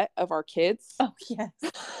silhouette of our kids. Oh, yes.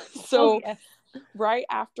 So right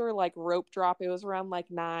after like rope drop, it was around like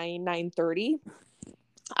 9:30.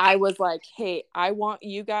 I was like, hey, I want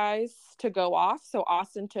you guys to go off. So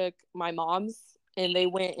Austin took my mom's, and they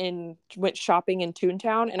went shopping in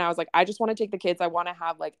Toontown. And I was like, I just want to take the kids. I want to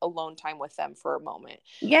have like alone time with them for a moment.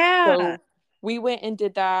 Yeah. So we went and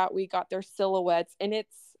did that. We got their silhouettes, and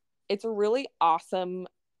it's a really awesome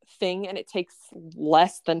thing, and it takes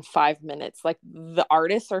less than 5 minutes. Like, the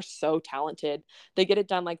artists are so talented. They get it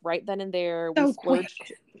done like right then and there.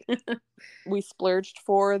 We splurged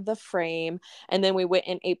for the frame, and then we went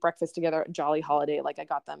and ate breakfast together at Jolly Holiday. Like, I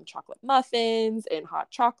got them chocolate muffins and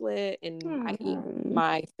hot chocolate, and I ate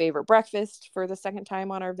my favorite breakfast for the second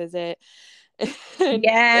time on our visit.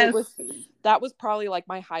 Yes. That was probably like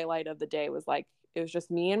my highlight of the day. Was like, it was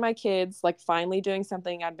just me and my kids, like, finally doing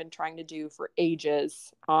something I'd been trying to do for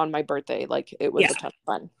ages on my birthday. Like, it was a ton of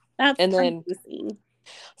fun. That's amazing.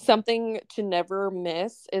 Something to never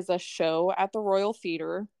miss is a show at the Royal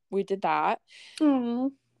Theater. We did that.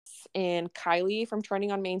 Aww. And Kylie from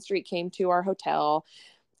Trending on Main Street came to our hotel.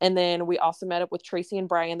 And then we also met up with Tracy and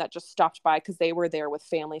Brian that just stopped by because they were there with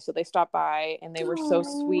family. So they stopped by and they were so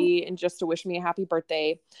sweet and just to wish me a happy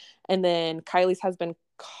birthday. And then Kylie's husband,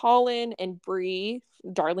 Colin, and Bree,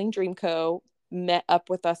 Darling Dreamco, met up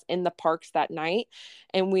with us in the parks that night.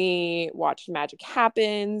 And we watched Magic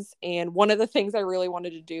Happens. And one of the things I really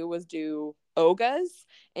wanted to do was do Ogas.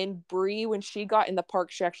 And Bree, when she got in the park,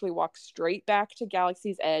 she actually walked straight back to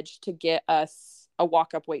Galaxy's Edge to get us a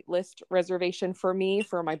walk-up wait list reservation for me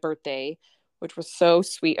for my birthday, which was so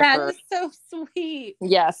sweet of her. That is so sweet.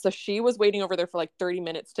 Yeah, so she was waiting over there for like 30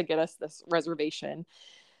 minutes to get us this reservation.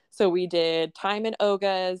 So we did Time and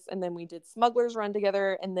Ogas, and then we did Smuggler's Run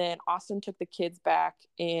together, and then Austin took the kids back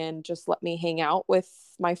and just let me hang out with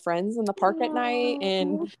my friends in the park at night,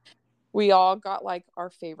 and we all got like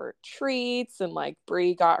our favorite treats, and like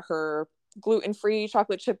Brie got her gluten-free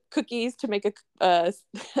chocolate chip cookies to make a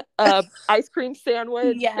ice cream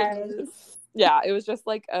sandwich. Yes. Yeah, it was just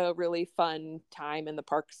like a really fun time in the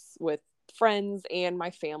parks with friends and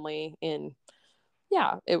my family. And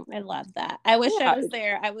yeah, I love that. I wish I was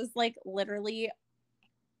there. I was like literally,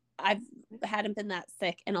 I hadn't been that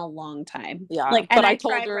sick in a long time. Yeah, like, but and I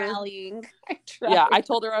told tried her rallying. I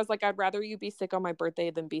told her, I was like, I'd rather you be sick on my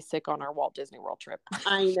birthday than be sick on our Walt Disney World trip.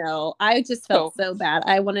 I know. I just felt so bad.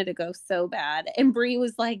 I wanted to go so bad. And Brie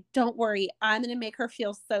was like, don't worry. I'm going to make her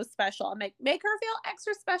feel so special. I'm like, make her feel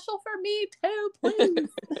extra special for me too,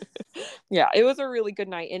 please. Yeah, it was a really good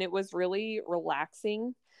night. And it was really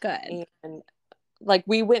relaxing. Good. And like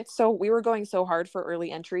we were going so hard for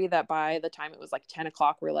early entry that by the time it was like 10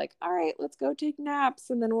 o'clock, we're like, all right, let's go take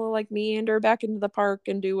naps. And then we'll like meander back into the park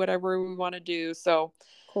and do whatever we want to do. So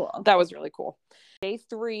cool. That was really cool. Day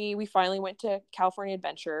 3, we finally went to California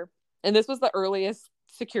Adventure. And this was the earliest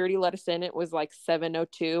security let us in. It was like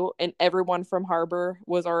 7:02, and everyone from Harbor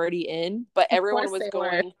was already in, but everyone was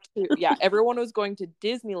going to, everyone was going to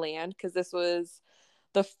Disneyland because this was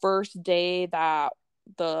the first day that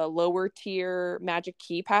the lower tier Magic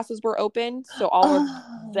Key passes were open. So all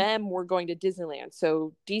of them were going to Disneyland.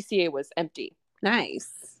 So DCA was empty.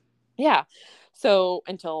 Nice. Yeah. So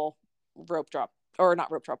until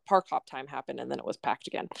park hop time happened, and then it was packed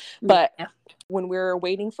again. But when we were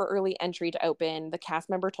waiting for early entry to open, the cast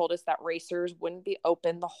member told us that Racers wouldn't be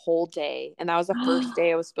open the whole day. And that was the first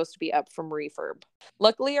day I was supposed to be up from refurb.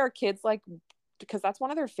 Luckily, our kids because that's one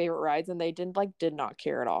of their favorite rides, and they did not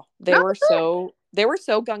care at all. They were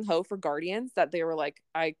so gung-ho for Guardians that they were like,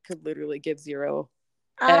 I could literally give 0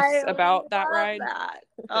 F's about that ride.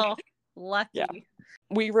 Oh, lucky. Yeah.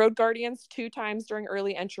 We rode Guardians 2 times during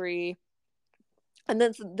early entry. And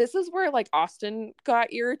then this is where like Austin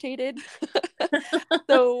got irritated.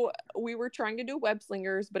 So we were trying to do Web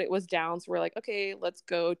Slingers, but it was down. So we're like, okay, let's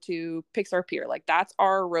go to Pixar Pier. Like that's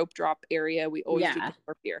our rope drop area. We always do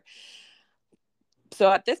Pixar Pier. So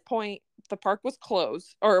at this point, the park was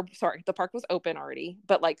the park was open already,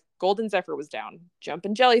 but like Golden Zephyr was down,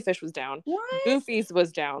 Jumpin' Jellyfish was down, Goofy's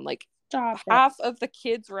was down, like half of the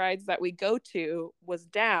kids' rides that we go to was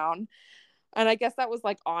down. And I guess that was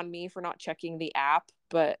like on me for not checking the app,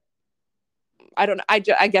 but I don't know. I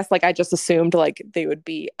guess like I just assumed like they would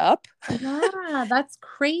be up. Yeah, that's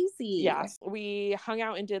crazy. Yeah, we hung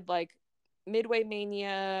out and did like Midway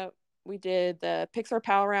Mania. We did the Pixar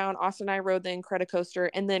Pal Round. Austin and I rode the Incredicoaster,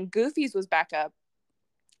 and then Goofy's was back up.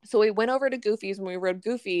 So we went over to Goofy's and we rode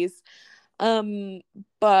Goofy's.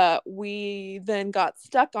 But we then got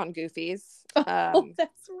stuck on Goofy's.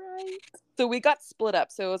 That's right. So we got split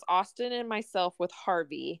up. So it was Austin and myself with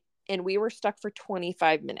Harvey, and we were stuck for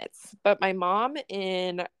 25 minutes. But my mom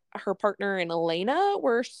and her partner and Elena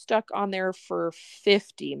were stuck on there for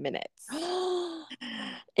 50 minutes.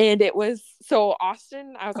 And it was so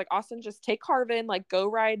Austin, I was like, Austin, just take Harvin, like go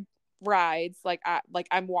ride rides. Like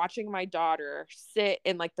I'm watching my daughter sit,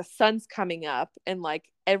 and like the sun's coming up, and like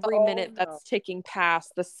every minute that's ticking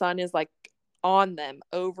past, the sun is like on them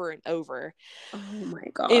over and over. Oh my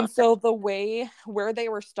god. And so the way where they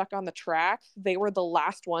were stuck on the track, they were the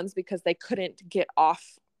last ones because they couldn't get off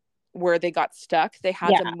where they got stuck. They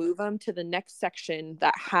had to move them to the next section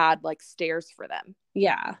that had like stairs for them.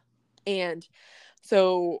 Yeah. And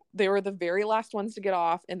so they were the very last ones to get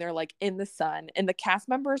off, and they're like in the sun, and the cast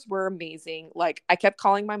members were amazing. Like I kept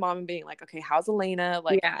calling my mom and being like, okay, how's Elena?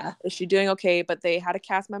 Like, is she doing okay? But they had a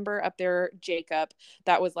cast member up there, Jacob,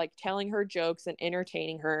 that was like telling her jokes and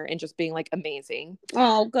entertaining her and just being like amazing.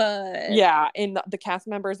 Oh, good. Yeah. And the cast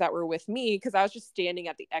members that were with me, because I was just standing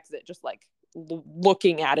at the exit, just like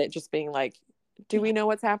looking at it, just being like, do we know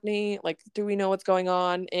what's happening? Like, do we know what's going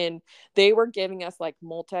on? And they were giving us like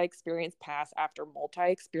multi-experience pass after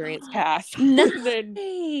multi-experience pass. Then,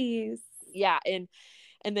 Nice. yeah.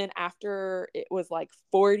 And then after it was like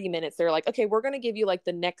 40 minutes, they're like, okay, we're going to give you like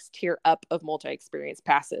the next tier up of multi-experience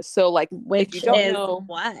passes. So like, if Which you don't is know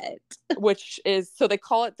what? which is, so they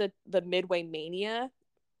call it the Midway Mania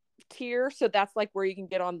tier. So that's like where you can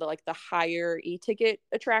get on the like the higher e-ticket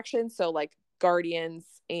attractions. So like Guardians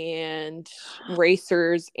and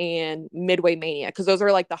Racers and Midway Mania, because those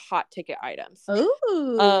are like the hot ticket items.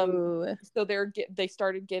 Ooh. So they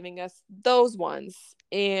started giving us those ones,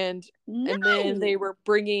 and Nice. and then they were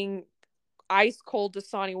bringing ice cold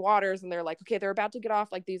Dasani waters, and they're like, okay, they're about to get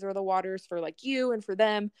off, like these are the waters for like you and for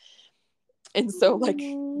them. And so like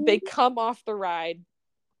they come off the ride,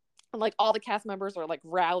 and like all the cast members are like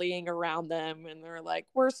rallying around them, and they're like,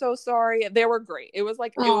 we're so sorry. They were great. It was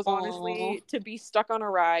like, it was honestly, to be stuck on a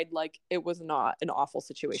ride, like it was not an awful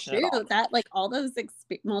situation at all. Shoot, that like all those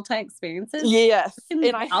multi experiences. Yes.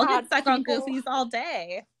 And I'll get stuck on Goofies all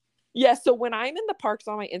day. Yeah, so when I'm in the parks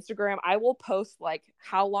on my Instagram, I will post like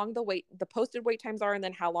how long the posted wait times are, and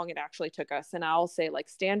then how long it actually took us. And I'll say like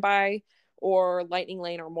standby or lightning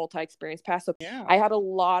lane or multi-experience pass. So Yeah. I had a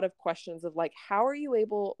lot of questions of like, how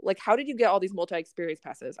did you get all these multi-experience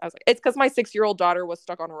passes? I was like, it's because my 6-year-old daughter was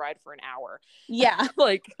stuck on a ride for an hour. Yeah.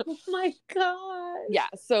 Like, oh my God. Yeah.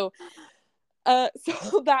 So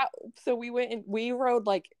we went and we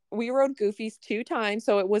rode Goofy's 2 times.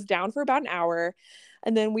 So it was down for about an hour.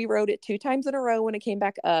 And then we rode it 2 times in a row when it came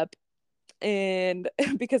back up. And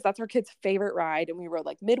because that's our kid's favorite ride. And we rode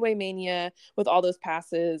like Midway Mania with all those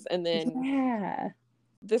passes. And then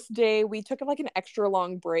this day we took like an extra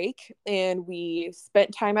long break, and we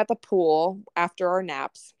spent time at the pool after our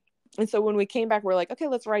naps. And so when we came back, we're like, okay,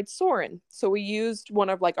 let's ride Soarin'. So we used one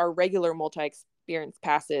of like our regular multi-experience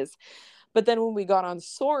passes. But then when we got on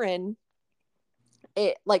Soarin',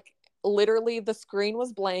 it like literally the screen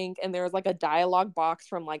was blank, and there was like a dialogue box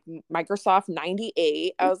from like Microsoft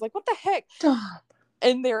 98. I was like, what the heck? Stop.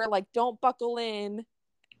 And they're like, don't buckle in.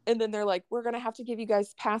 And then they're like, we're going to have to give you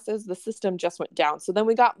guys passes. The system just went down. So then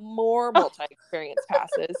we got more multi-experience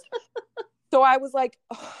passes. So I was like,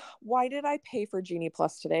 oh, why did I pay for Genie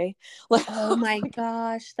Plus today? Like, oh my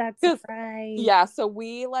gosh, that's right. Yeah, so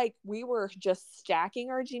we were just stacking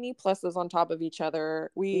our Genie Pluses on top of each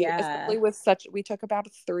other. Especially we took about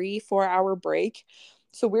a 3-4 hour break.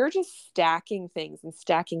 So we were just stacking things.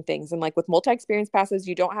 And like with multi-experience passes,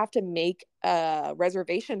 you don't have to make a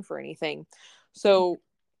reservation for anything. So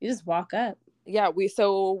you just walk up. Yeah, we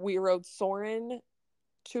rode Soarin'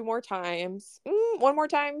 2 more times. 1 more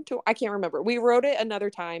time. I can't remember. We rode it another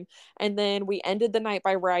time, and then we ended the night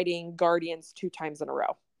by riding Guardians 2 times in a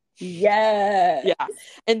row. Yeah.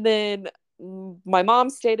 And then my mom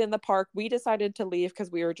stayed in the park. We decided to leave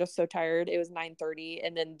because we were just so tired. It was 9:30,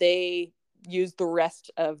 and then they used the rest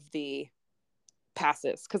of the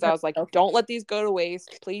passes because I was like, don't let these go to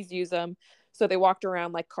waste. Please use them. So they walked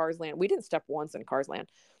around like Cars Land. We didn't step once in Cars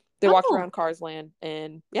Land. They walked around Cars Land,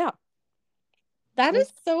 and yeah. That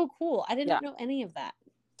is so cool. I didn't know any of that.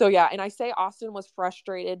 So yeah, and I say Austin was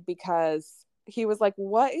frustrated because he was like,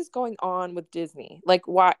 what is going on with Disney? Like,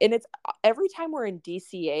 why? And it's every time we're in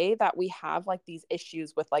DCA that we have like these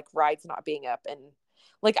issues with like rides not being up. And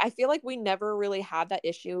like, I feel like we never really had that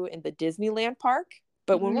issue in the Disneyland park.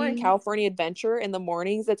 But when we're in California Adventure in the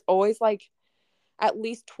mornings, it's always like at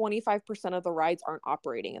least 25% of the rides aren't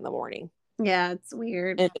operating in the morning. Yeah, it's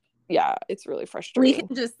weird. And yeah, it's really frustrating.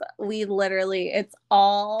 We literally, it's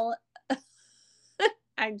all,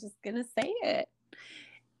 I'm just going to say it.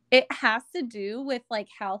 It has to do with like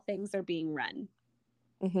how things are being run.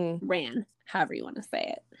 Ran, however you want to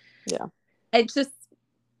say it. Yeah. It's just,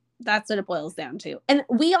 that's what it boils down to. And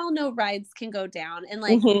we all know rides can go down, and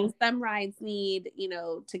like some rides need,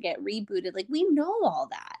 to get rebooted. Like we know all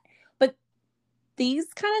that. But these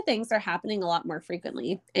kind of things are happening a lot more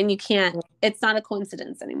frequently, and it's not a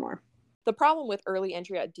coincidence anymore. The problem with early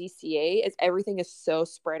entry at DCA is everything is so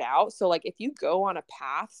spread out. So like if you go on a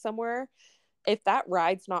path somewhere, if that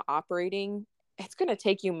ride's not operating, it's going to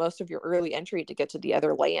take you most of your early entry to get to the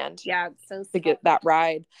other land. Yeah, it's so to get that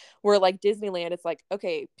ride. Where like Disneyland, it's like,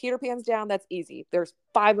 okay, Peter Pan's down, that's easy. There's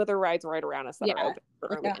 5 other rides right around us that are open for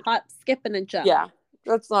like early a hop, skip, and a jump. Yeah,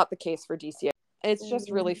 that's not the case for DCA. It's just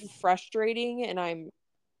really frustrating,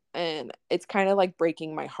 and it's kind of like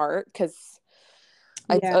breaking my heart because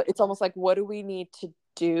it's almost like, what do we need to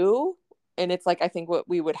do? And it's like, I think what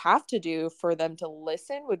we would have to do for them to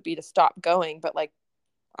listen would be to stop going. But like,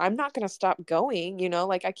 I'm not going to stop going,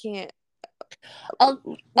 like I can't. A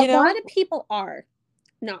lot of people are.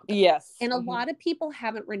 not go. Yes. And a lot of people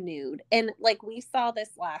haven't renewed. And like we saw this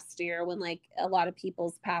last year when like a lot of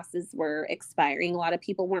people's passes were expiring, a lot of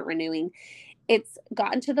people weren't renewing. It's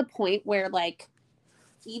gotten to the point where like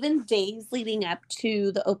even days leading up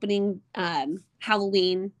to the opening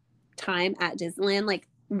Halloween time at Disneyland, like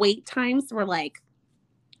wait times were like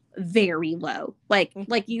very low. Like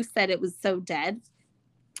you said, it was so dead.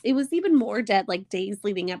 It was even more dead like days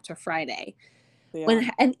leading up to Friday. Yeah.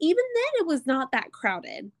 And even then it was not that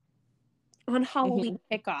crowded on Halloween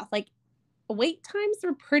kickoff. Like wait times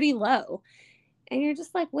were pretty low. And you're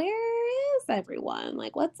just like, where is everyone?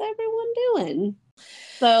 Like, what's everyone doing?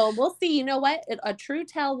 So we'll see. You know what? A true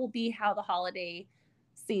tell will be how the holiday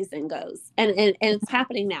season goes. And it's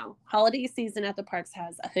happening now. Holiday season at the parks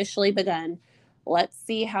has officially begun. Let's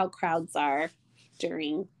see how crowds are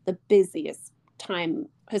during the busiest time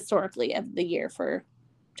historically of the year for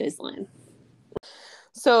Disneyland.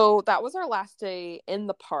 So that was our last day in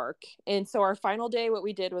the park. And so our final day, what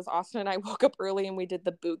we did was Austin and I woke up early and we did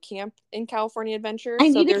the boot camp in California Adventure.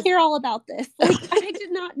 I So need to hear all about this. Like, I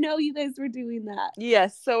did not know you guys were doing that.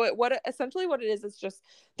 Yes. So essentially what it is, it's just,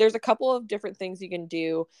 there's a couple of different things you can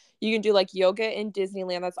do. You can do like yoga in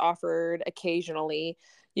Disneyland that's offered occasionally.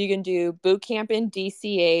 You can do boot camp in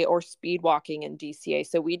DCA or speed walking in DCA.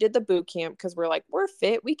 So we did the boot camp because we're like, we're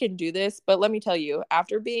fit, we can do this. But let me tell you,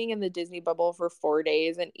 after being in the Disney bubble for 4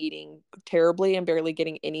 days and eating terribly and barely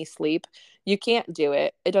getting any sleep, you can't do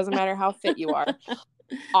it. It doesn't matter how fit you are.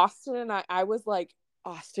 Austin and I was like,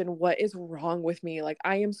 Austin, what is wrong with me? Like,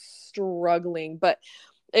 I am struggling. But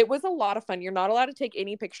it was a lot of fun. You're not allowed to take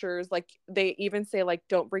any pictures. Like, they even say, like,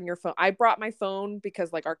 don't bring your phone. I brought my phone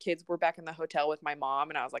because, like, our kids were back in the hotel with my mom.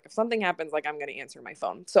 And I was like, if something happens, like, I'm going to answer my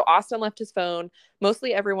phone. So Austin left his phone.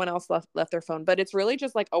 Mostly everyone else left their phone. But it's really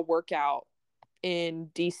just, like, a workout in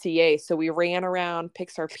DCA. So we ran around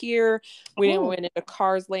Pixar Pier. We went into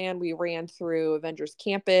Cars Land. We ran through Avengers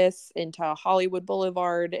Campus into Hollywood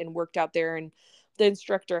Boulevard and worked out there. And the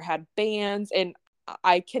instructor had bands. And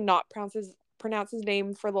I cannot pronounce his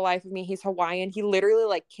name for the life of me. He's Hawaiian. He literally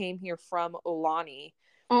like came here from Olani,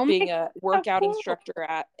 being a workout instructor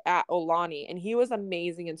at Olani, and he was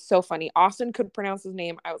amazing and so funny. Austin couldn't pronounce his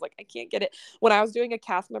name. I was like, I can't get it. When I was doing a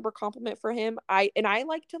cast member compliment for him, I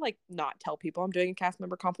like to like not tell people I'm doing a cast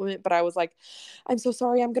member compliment, but I was like, I'm so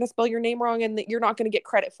sorry, I'm gonna spell your name wrong and you're not gonna get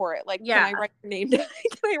credit for it. Like, can I write your name down?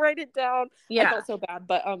 Can I write it down? I felt so bad,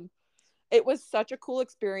 but it was such a cool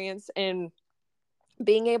experience, and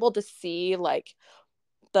being able to see like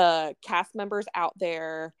the cast members out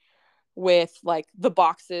there with like the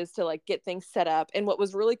boxes to like get things set up. And what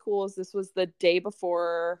was really cool is this was the day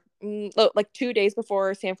before, like 2 days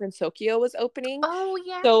before San Francisco was opening. Oh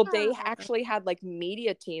yeah. So they actually had like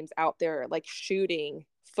media teams out there like shooting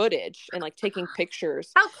footage and like taking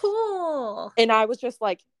pictures. How cool. And I was just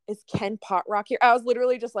like, is Ken Potrock here? I was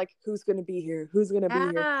literally just like, who's going to be here? Who's going to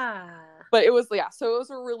be here? But it was, so it was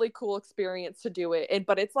a really cool experience to do it.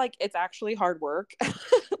 But it's like, it's actually hard work.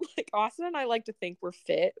 Like Austin and I like to think we're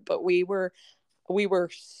fit, but we were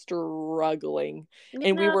struggling,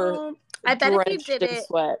 and we were I bet if you did in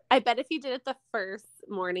sweat. I bet if you did it the first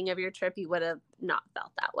morning of your trip, you would have not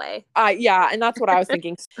felt that way. Yeah, and that's what I was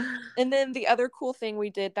thinking. And then the other cool thing we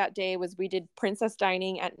did that day was we did Princess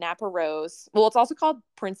Dining at Napa Rose. Well, it's also called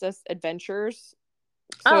Princess Adventures.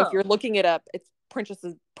 So if you're looking it up, it's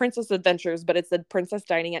Princess Adventures, but it's the Princess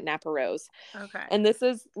Dining at Napa Rose. Okay. And this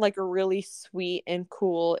is like a really sweet and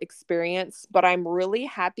cool experience, but I'm really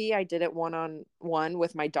happy I did it one-on-one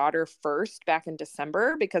with my daughter first back in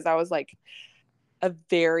December, because I was like a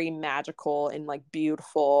very magical and like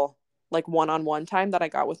beautiful like one-on-one time that I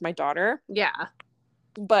got with my daughter. Yeah.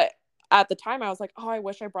 But at the time I was like, oh, I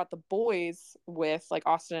wish I brought the boys with, like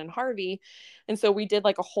Austin and Harvey. And so we did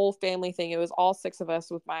like a whole family thing. It was all 6 of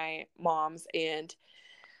us with my moms, and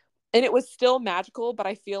it was still magical, but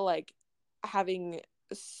I feel like having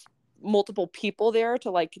multiple people there to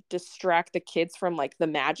like distract the kids from like the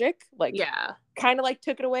magic, like kind of like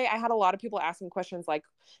took it away. I had a lot of people asking questions like,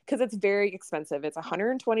 because it's very expensive. It's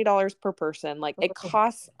 $120 per person. Like it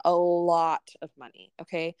costs a lot of money.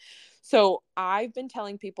 Okay. So I've been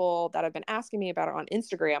telling people that have been asking me about it on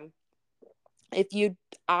Instagram.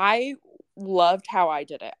 I loved how I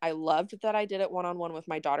did it. I loved that I did it one-on-one with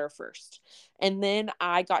my daughter first. And then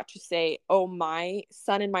I got to say, oh, my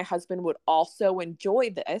son and my husband would also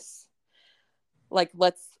enjoy this. Like,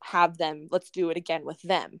 let's do it again with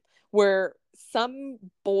them. Where some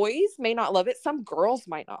boys may not love it, some girls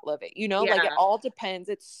might not love it, like it all depends.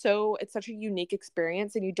 It's such a unique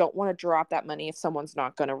experience, and you don't want to drop that money if someone's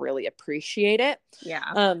not going to really appreciate it.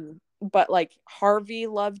 but like Harvey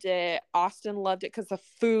loved it. Austin loved it because the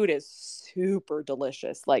food is super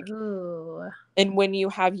delicious. Like, Ooh. and when you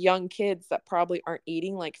have young kids that probably aren't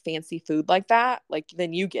eating like fancy food like that, like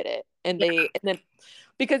then you get it. And and then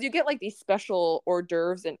because you get like these special hors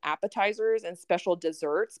d'oeuvres and appetizers and special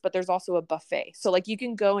desserts, but there's also a buffet. So like you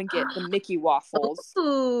can go and get the Mickey waffles.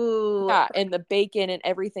 Ooh. Yeah, and the bacon and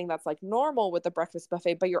everything that's like normal with the breakfast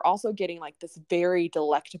buffet, but you're also getting like this very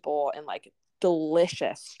delectable and like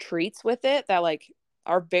delicious treats with it that like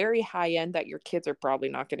are very high end that your kids are probably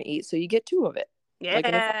not going to eat. So you get two of it.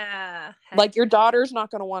 Yeah. Like your daughter's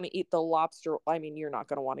not going to want to eat the lobster. I mean, you're not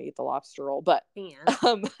going to want to eat the lobster roll, but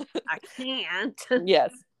I can't.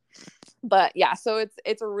 yes. But yeah, so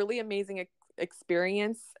it's a really amazing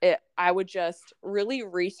experience. I would just really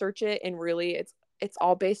research it, and really it's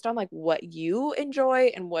all based on like what you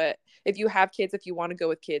enjoy and what, if you have kids, if you want to go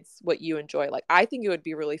with kids, what you enjoy. Like I think it would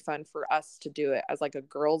be really fun for us to do it as like a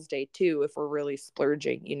girls' day too, if we're really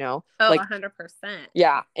splurging, you know? Oh, like 100%.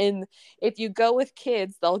 Yeah, and if you go with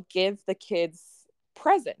kids, they'll give the kids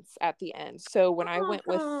presents at the end. So when I went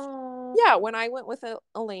with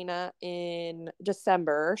Elena in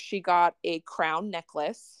December, she got a crown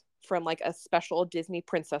necklace from like a special Disney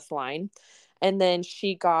princess line. And then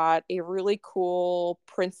she got a really cool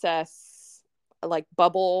princess like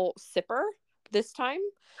bubble sipper this time.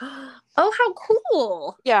 Oh, how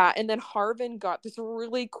cool. Yeah, and then Harvin got this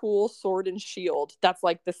really cool sword and shield that's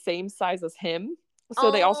like the same size as him.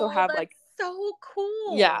 So they also have like, so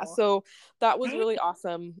cool. yeah, so that was really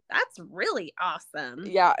awesome. That's really awesome.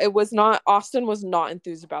 Yeah, Austin was not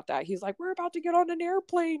enthused about that. He's like, we're about to get on an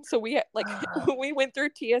airplane. So we like when we went through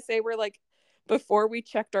TSA, we're like, before we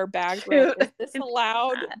checked our bags, we're like, is this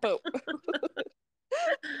allowed? But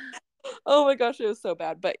oh my gosh, it was so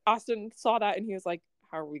bad. But Austin saw that and he was like,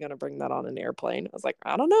 how are we going to bring that on an airplane? I was like,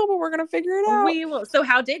 I don't know, but we're going to figure it out. We will. So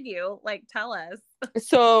how did you? Like, tell us.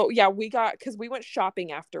 So yeah, because we went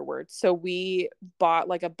shopping afterwards. So we bought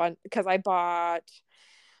like a bunch, because I bought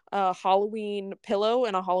a Halloween pillow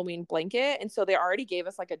and a Halloween blanket. And so they already gave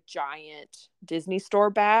us like a giant Disney store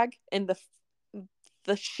bag, and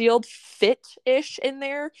the shield fit-ish in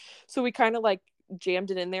there. So we kind of like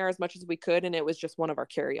jammed it in there as much as we could, and it was just one of our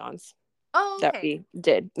carry-ons. Oh, okay. That we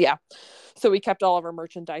did. Yeah. So we kept all of our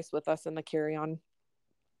merchandise with us in the carry-on.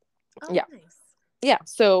 Oh, yeah. Nice. Yeah.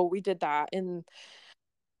 So we did that, and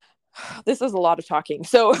this is a lot of talking.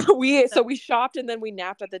 So we shopped, and then we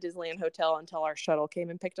napped at the Disneyland Hotel until our shuttle came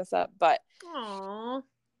and picked us up. But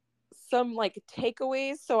some like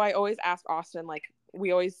takeaways. So I always ask Austin, like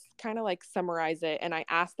we always kind of like summarize it. And I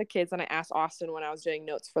asked the kids and I asked Austin when I was doing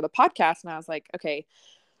notes for the podcast, and I was like, okay,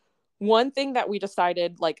 one thing that we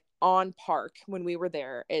decided like on park when we were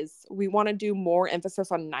there is we want to do more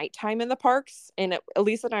emphasis on nighttime in the parks. And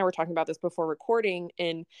Elisa and I were talking about this before recording,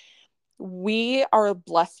 and we are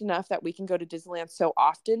blessed enough that we can go to Disneyland so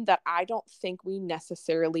often that I don't think we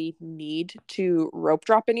necessarily need to rope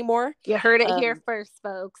drop anymore. You heard it here first,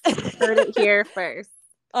 folks. Heard it here first.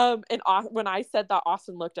 And when I said that,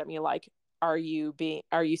 Austin looked at me like, are you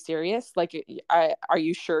serious? Like, are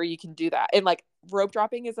you sure you can do that? And like, rope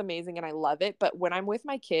dropping is amazing and I love it. But when I'm with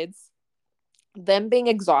my kids, them being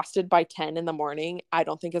exhausted by 10 in the morning, I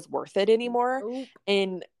don't think is worth it anymore. Nope.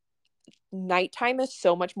 And nighttime is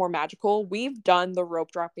so much more magical. We've done the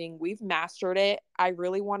rope dropping. We've mastered it. I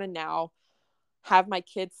really want to now have my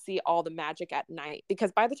kids see all the magic at night,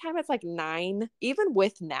 because by the time it's like 9, even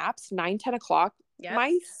with naps, 9-10 o'clock,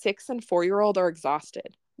 my 6 and 4-year-old are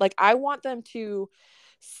exhausted. Like I want them to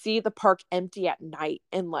see the park empty at night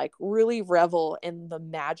and like really revel in the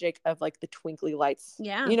magic of like the twinkly lights.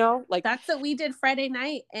 Yeah. You know, like that's what we did Friday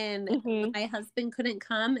night. And my husband couldn't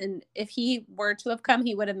come. And if he were to have come,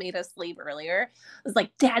 he would have made us leave earlier. I was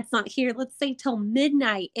like, Dad's not here. Let's stay till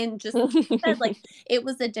midnight. And just said, like, it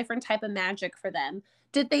was a different type of magic for them.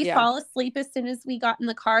 Did they fall asleep as soon as we got in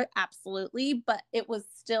the car? Absolutely. But it was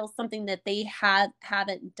still something that they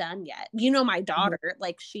haven't done yet. You know, my daughter,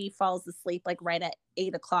 like she falls asleep like right at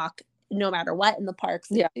 8 o'clock, no matter what in the parks.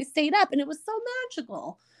 Yeah. They stayed up and it was so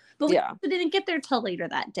magical. But we didn't get there till later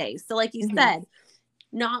that day. So like you said,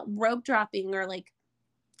 not rope dropping or like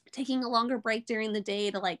taking a longer break during the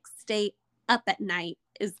day to like stay up at night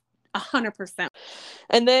is 100%.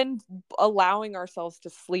 And then allowing ourselves to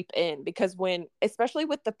sleep in, because especially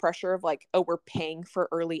with the pressure of like, oh, we're paying for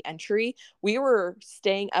early entry, we were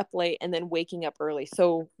staying up late and then waking up early.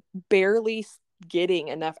 So barely getting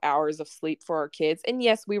enough hours of sleep for our kids. And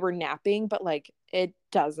yes, we were napping, but like it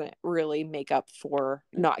doesn't really make up for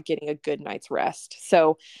not getting a good night's rest.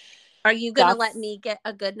 So are you going to let me get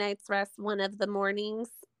a good night's rest one of the mornings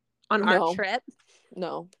on our trip?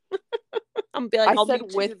 No. I'm be like, I'll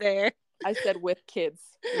meet you there. I said with kids.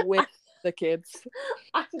 With the kids.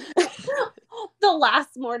 The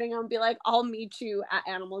last morning I'll be like, I'll meet you at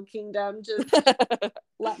Animal Kingdom. Just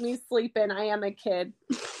let me sleep in. I am a kid.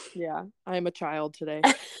 Yeah, I am a child today.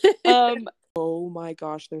 Oh my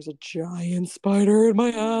gosh, there's a giant spider in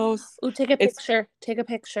my house. Ooh, take a picture. Take a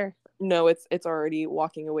picture. No, it's already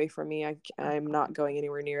walking away from me. I'm not going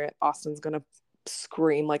anywhere near it. Austin's gonna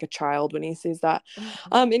scream like a child when he sees that.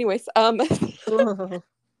 Anyways, and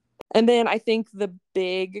then I think the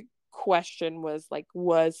big question was like,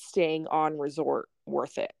 was staying on resort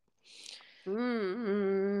worth it?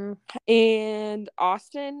 Mm-hmm. And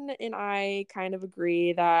Austin and I kind of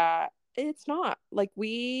agree that it's not. Like,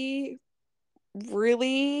 we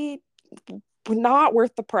really not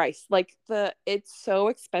worth the price. Like, it's so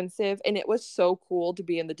expensive, and it was so cool to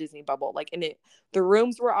be in the Disney bubble. Like, the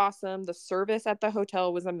rooms were awesome, the service at the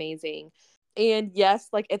hotel was amazing, and yes,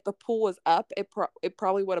 like, if the pool was up, it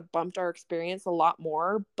probably would have bumped our experience a lot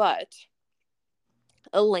more. But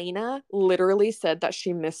Elena literally said that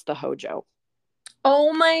she missed the Hojo.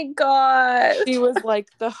 Oh my god. She was like,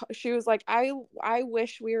 I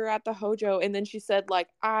wish we were at the Hojo. And then she said, like,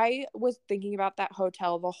 I was thinking about that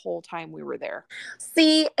hotel the whole time we were there.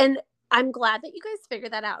 See, and I'm glad that you guys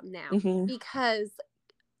figured that out now, Mm-hmm. because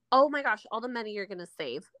oh my gosh, all the money you're gonna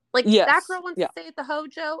save. Like, Yes. that girl wants to stay at the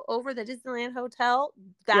Hojo over the Disneyland Hotel.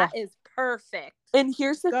 That is perfect. And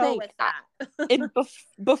here's the thing. With that. And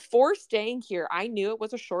before staying here, I knew it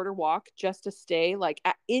was a shorter walk just to stay like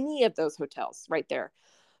at any of those hotels right there.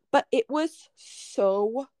 But it was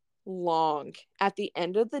so long at the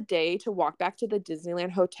end of the day to walk back to the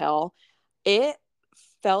Disneyland Hotel. It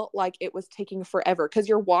felt like it was taking forever because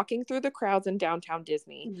you're walking through the crowds in downtown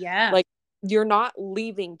Disney. Yeah. Like, you're not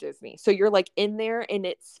leaving Disney. So you're like in there, and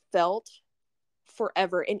it's felt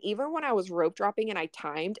forever. And even when I was rope dropping and I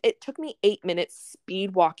timed, it took me 8 minutes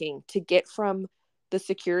speed walking to get from the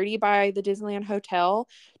security by the Disneyland Hotel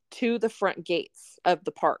to the front gates of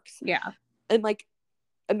the parks. Yeah. And like,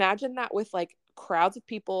 imagine that with like crowds of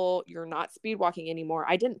people. You're not speed walking anymore.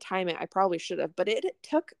 I didn't time it. I probably should have, but it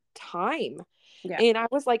took time. Yeah. And I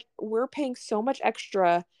was like, we're paying so much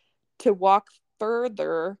extra to walk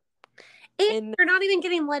further. And you're not even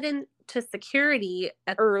getting let into security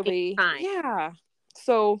at early. The time. Yeah.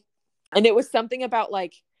 So, and it was something about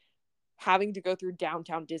like having to go through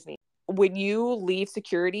downtown Disney. When you leave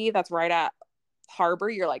security, that's right at Harbor,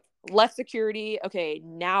 you're like, left security. Okay,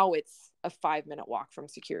 now it's a 5-minute walk from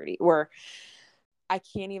security, where I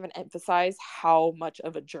can't even emphasize how much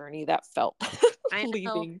of a journey that felt. I know.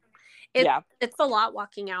 Leaving. It's a lot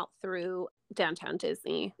walking out through downtown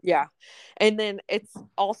Disney. Yeah. And then it's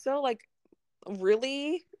also like,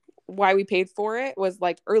 really why we paid for it was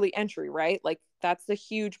like early entry, right? Like, that's the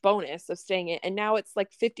huge bonus of staying in. And now it's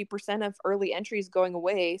like 50% of early entries going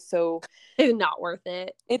away. So it's not worth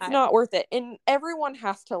it. It's not worth it. And everyone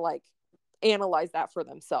has to like analyze that for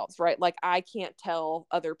themselves, right? Like, I can't tell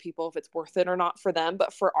other people if it's worth it or not for them,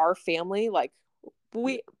 but for our family, like,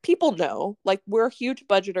 people know, like, we're huge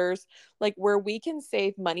budgeters, like, where we can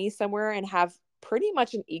save money somewhere and have pretty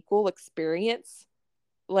much an equal experience.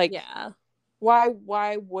 Like, yeah.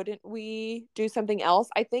 Why wouldn't we do something else?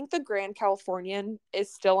 I think the Grand Californian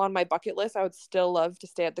is still on my bucket list. I would still love to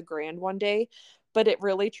stay at the Grand one day, but it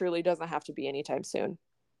really truly doesn't have to be anytime soon.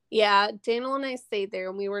 Yeah, Daniel and I stayed there,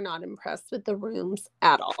 and we were not impressed with the rooms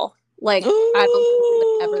at all. Like, I don't think we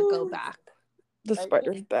would ever go back. The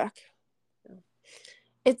spider's back.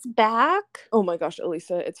 It's back? Oh my gosh,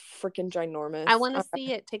 Elisa, it's freaking ginormous. I want to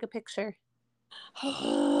see it. Take a picture.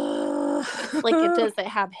 Like, does it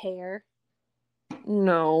have hair?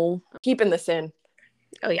 No. Keeping this in.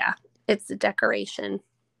 Oh, yeah. It's a decoration.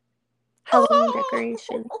 Halloween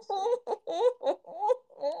decoration.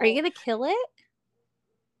 Are you going to kill it?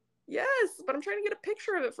 Yes, but I'm trying to get a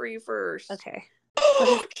picture of it for you first. Okay.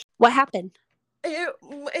 What happened? It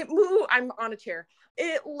moved. I'm on a chair.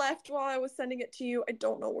 It left while I was sending it to you. I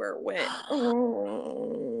don't know where it went.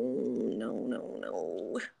 Oh,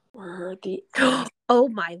 no. Where are the... Oh,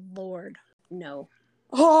 my Lord. No.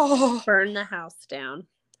 Oh. Burn the house down.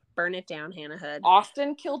 Burn it down, Hannah Hood.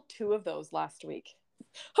 Austin killed 2 of those last week.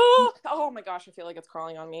 Oh my gosh, I feel like it's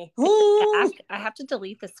crawling on me. I have to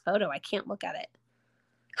delete this photo. I can't look at it.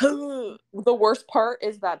 The worst part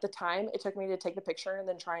is that the time it took me to take the picture and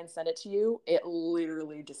then try and send it to you, it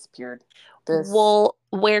literally disappeared. Well,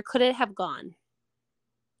 where could it have gone?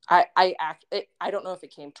 I don't know if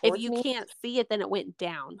it came towards me. If you can't see it, then it went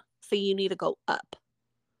down. So you need to go up.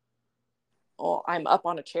 Oh, I'm up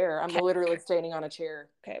on a chair. I'm literally standing on a chair.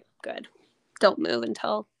 Okay, good. Don't move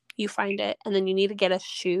until you find it. And then you need to get a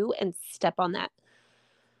shoe and step on that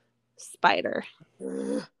spider.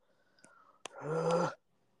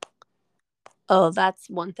 Oh, that's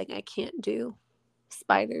one thing I can't do.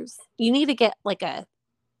 Spiders. You need to get like a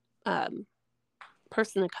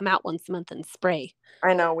person to come out once a month and spray.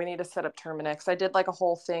 I know, we need to set up Terminix. I did like a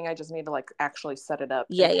whole thing. I just need to like actually set it up.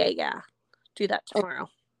 Yeah. Do that tomorrow.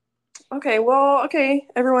 Okay, well, okay,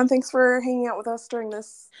 everyone, thanks for hanging out with us during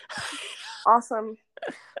this. Awesome.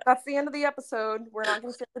 That's the end of the episode. We're not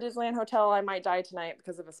going to stay at the Disneyland Hotel. I might die tonight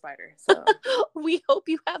because of a spider. So we hope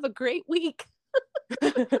you have a great week.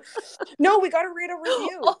 No, we got to read a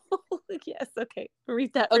review. Oh, yes, okay.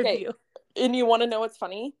 Read that review. And you want to know what's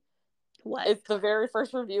funny? What? It's the very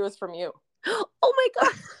first review is from you. Oh my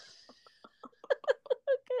god.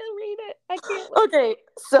 Okay, read it. I can't wait. Okay,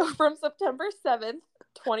 so from September 7th,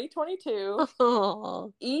 2022,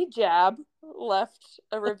 eJab left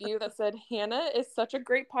a review that said, Hannah is such a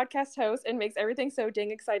great podcast host and makes everything so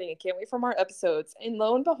dang exciting. I can't wait for more episodes. And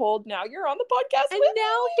lo and behold, now you're on the podcast. And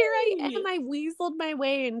now here I am. I weaseled my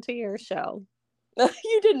way into your show.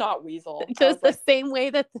 You did not weasel. Just the same way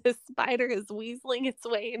that the spider is weaseling its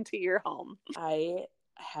way into your home. I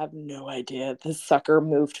have no idea. The sucker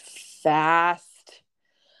moved fast.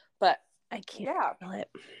 But I can't feel it.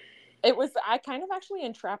 It was, I kind of actually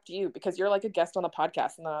entrapped you because you're like a guest on the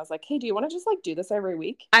podcast. And then I was like, hey, do you want to just like do this every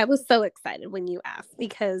week? I was so excited when you asked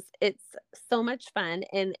because it's so much fun.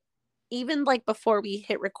 And even like before we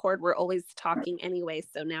hit record, we're always talking anyway.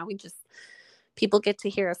 So now people get to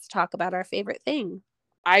hear us talk about our favorite thing.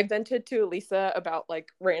 I vented to Elisa about like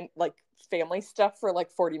family stuff for like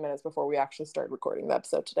 40 minutes before we actually started recording the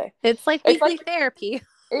episode today. It's like weekly therapy.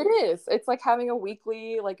 It is. It's like having a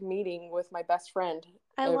weekly like meeting with my best friend.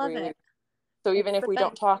 I love it. Week. So even if we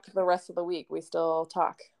don't talk the rest of the week, we still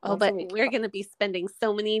talk. Oh, but we're going to be spending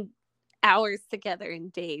so many hours together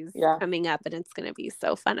and days coming up, and it's going to be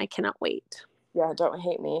so fun. I cannot wait. Yeah, don't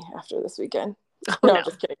hate me after this weekend. Oh, no,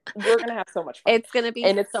 just kidding. We're going to have so much fun. It's going to be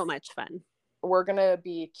so much fun. We're going to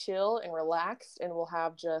be chill and relaxed, and we'll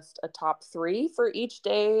have just a top 3 for each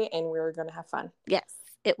day, and we're going to have fun. Yes,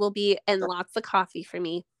 it will be, and lots of coffee for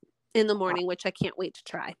me in the morning, which I can't wait to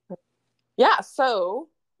try. Yeah, so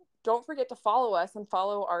don't forget to follow us and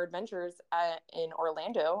follow our adventures in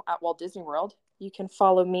Orlando at Walt Disney World. You can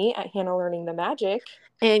follow me at Hannah Learning the Magic.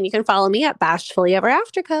 And you can follow me at Bashfully Ever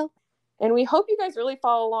After Co. And we hope you guys really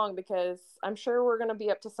follow along because I'm sure we're going to be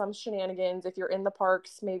up to some shenanigans. If you're in the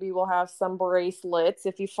parks, maybe we'll have some bracelets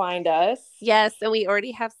if you find us. Yes, and we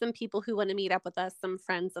already have some people who want to meet up with us, some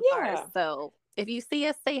friends of ours. So if you see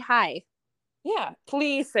us, say hi. Yeah,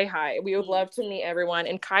 please say hi. We would love to meet everyone.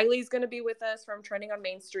 And Kylie's going to be with us from Trending on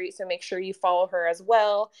Main Street, so make sure you follow her as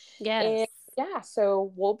well. Yes. And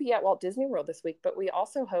so we'll be at Walt Disney World this week, but we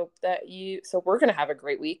also hope that we're going to have a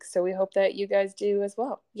great week, so we hope that you guys do as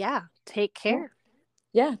well. Yeah, take care.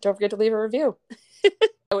 Yeah, don't forget to leave a review.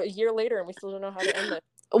 A year later, and we still don't know how to end this.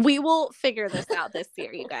 We will figure this out this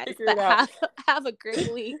year, you guys. But have a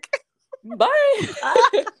great week. Bye.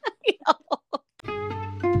 Bye.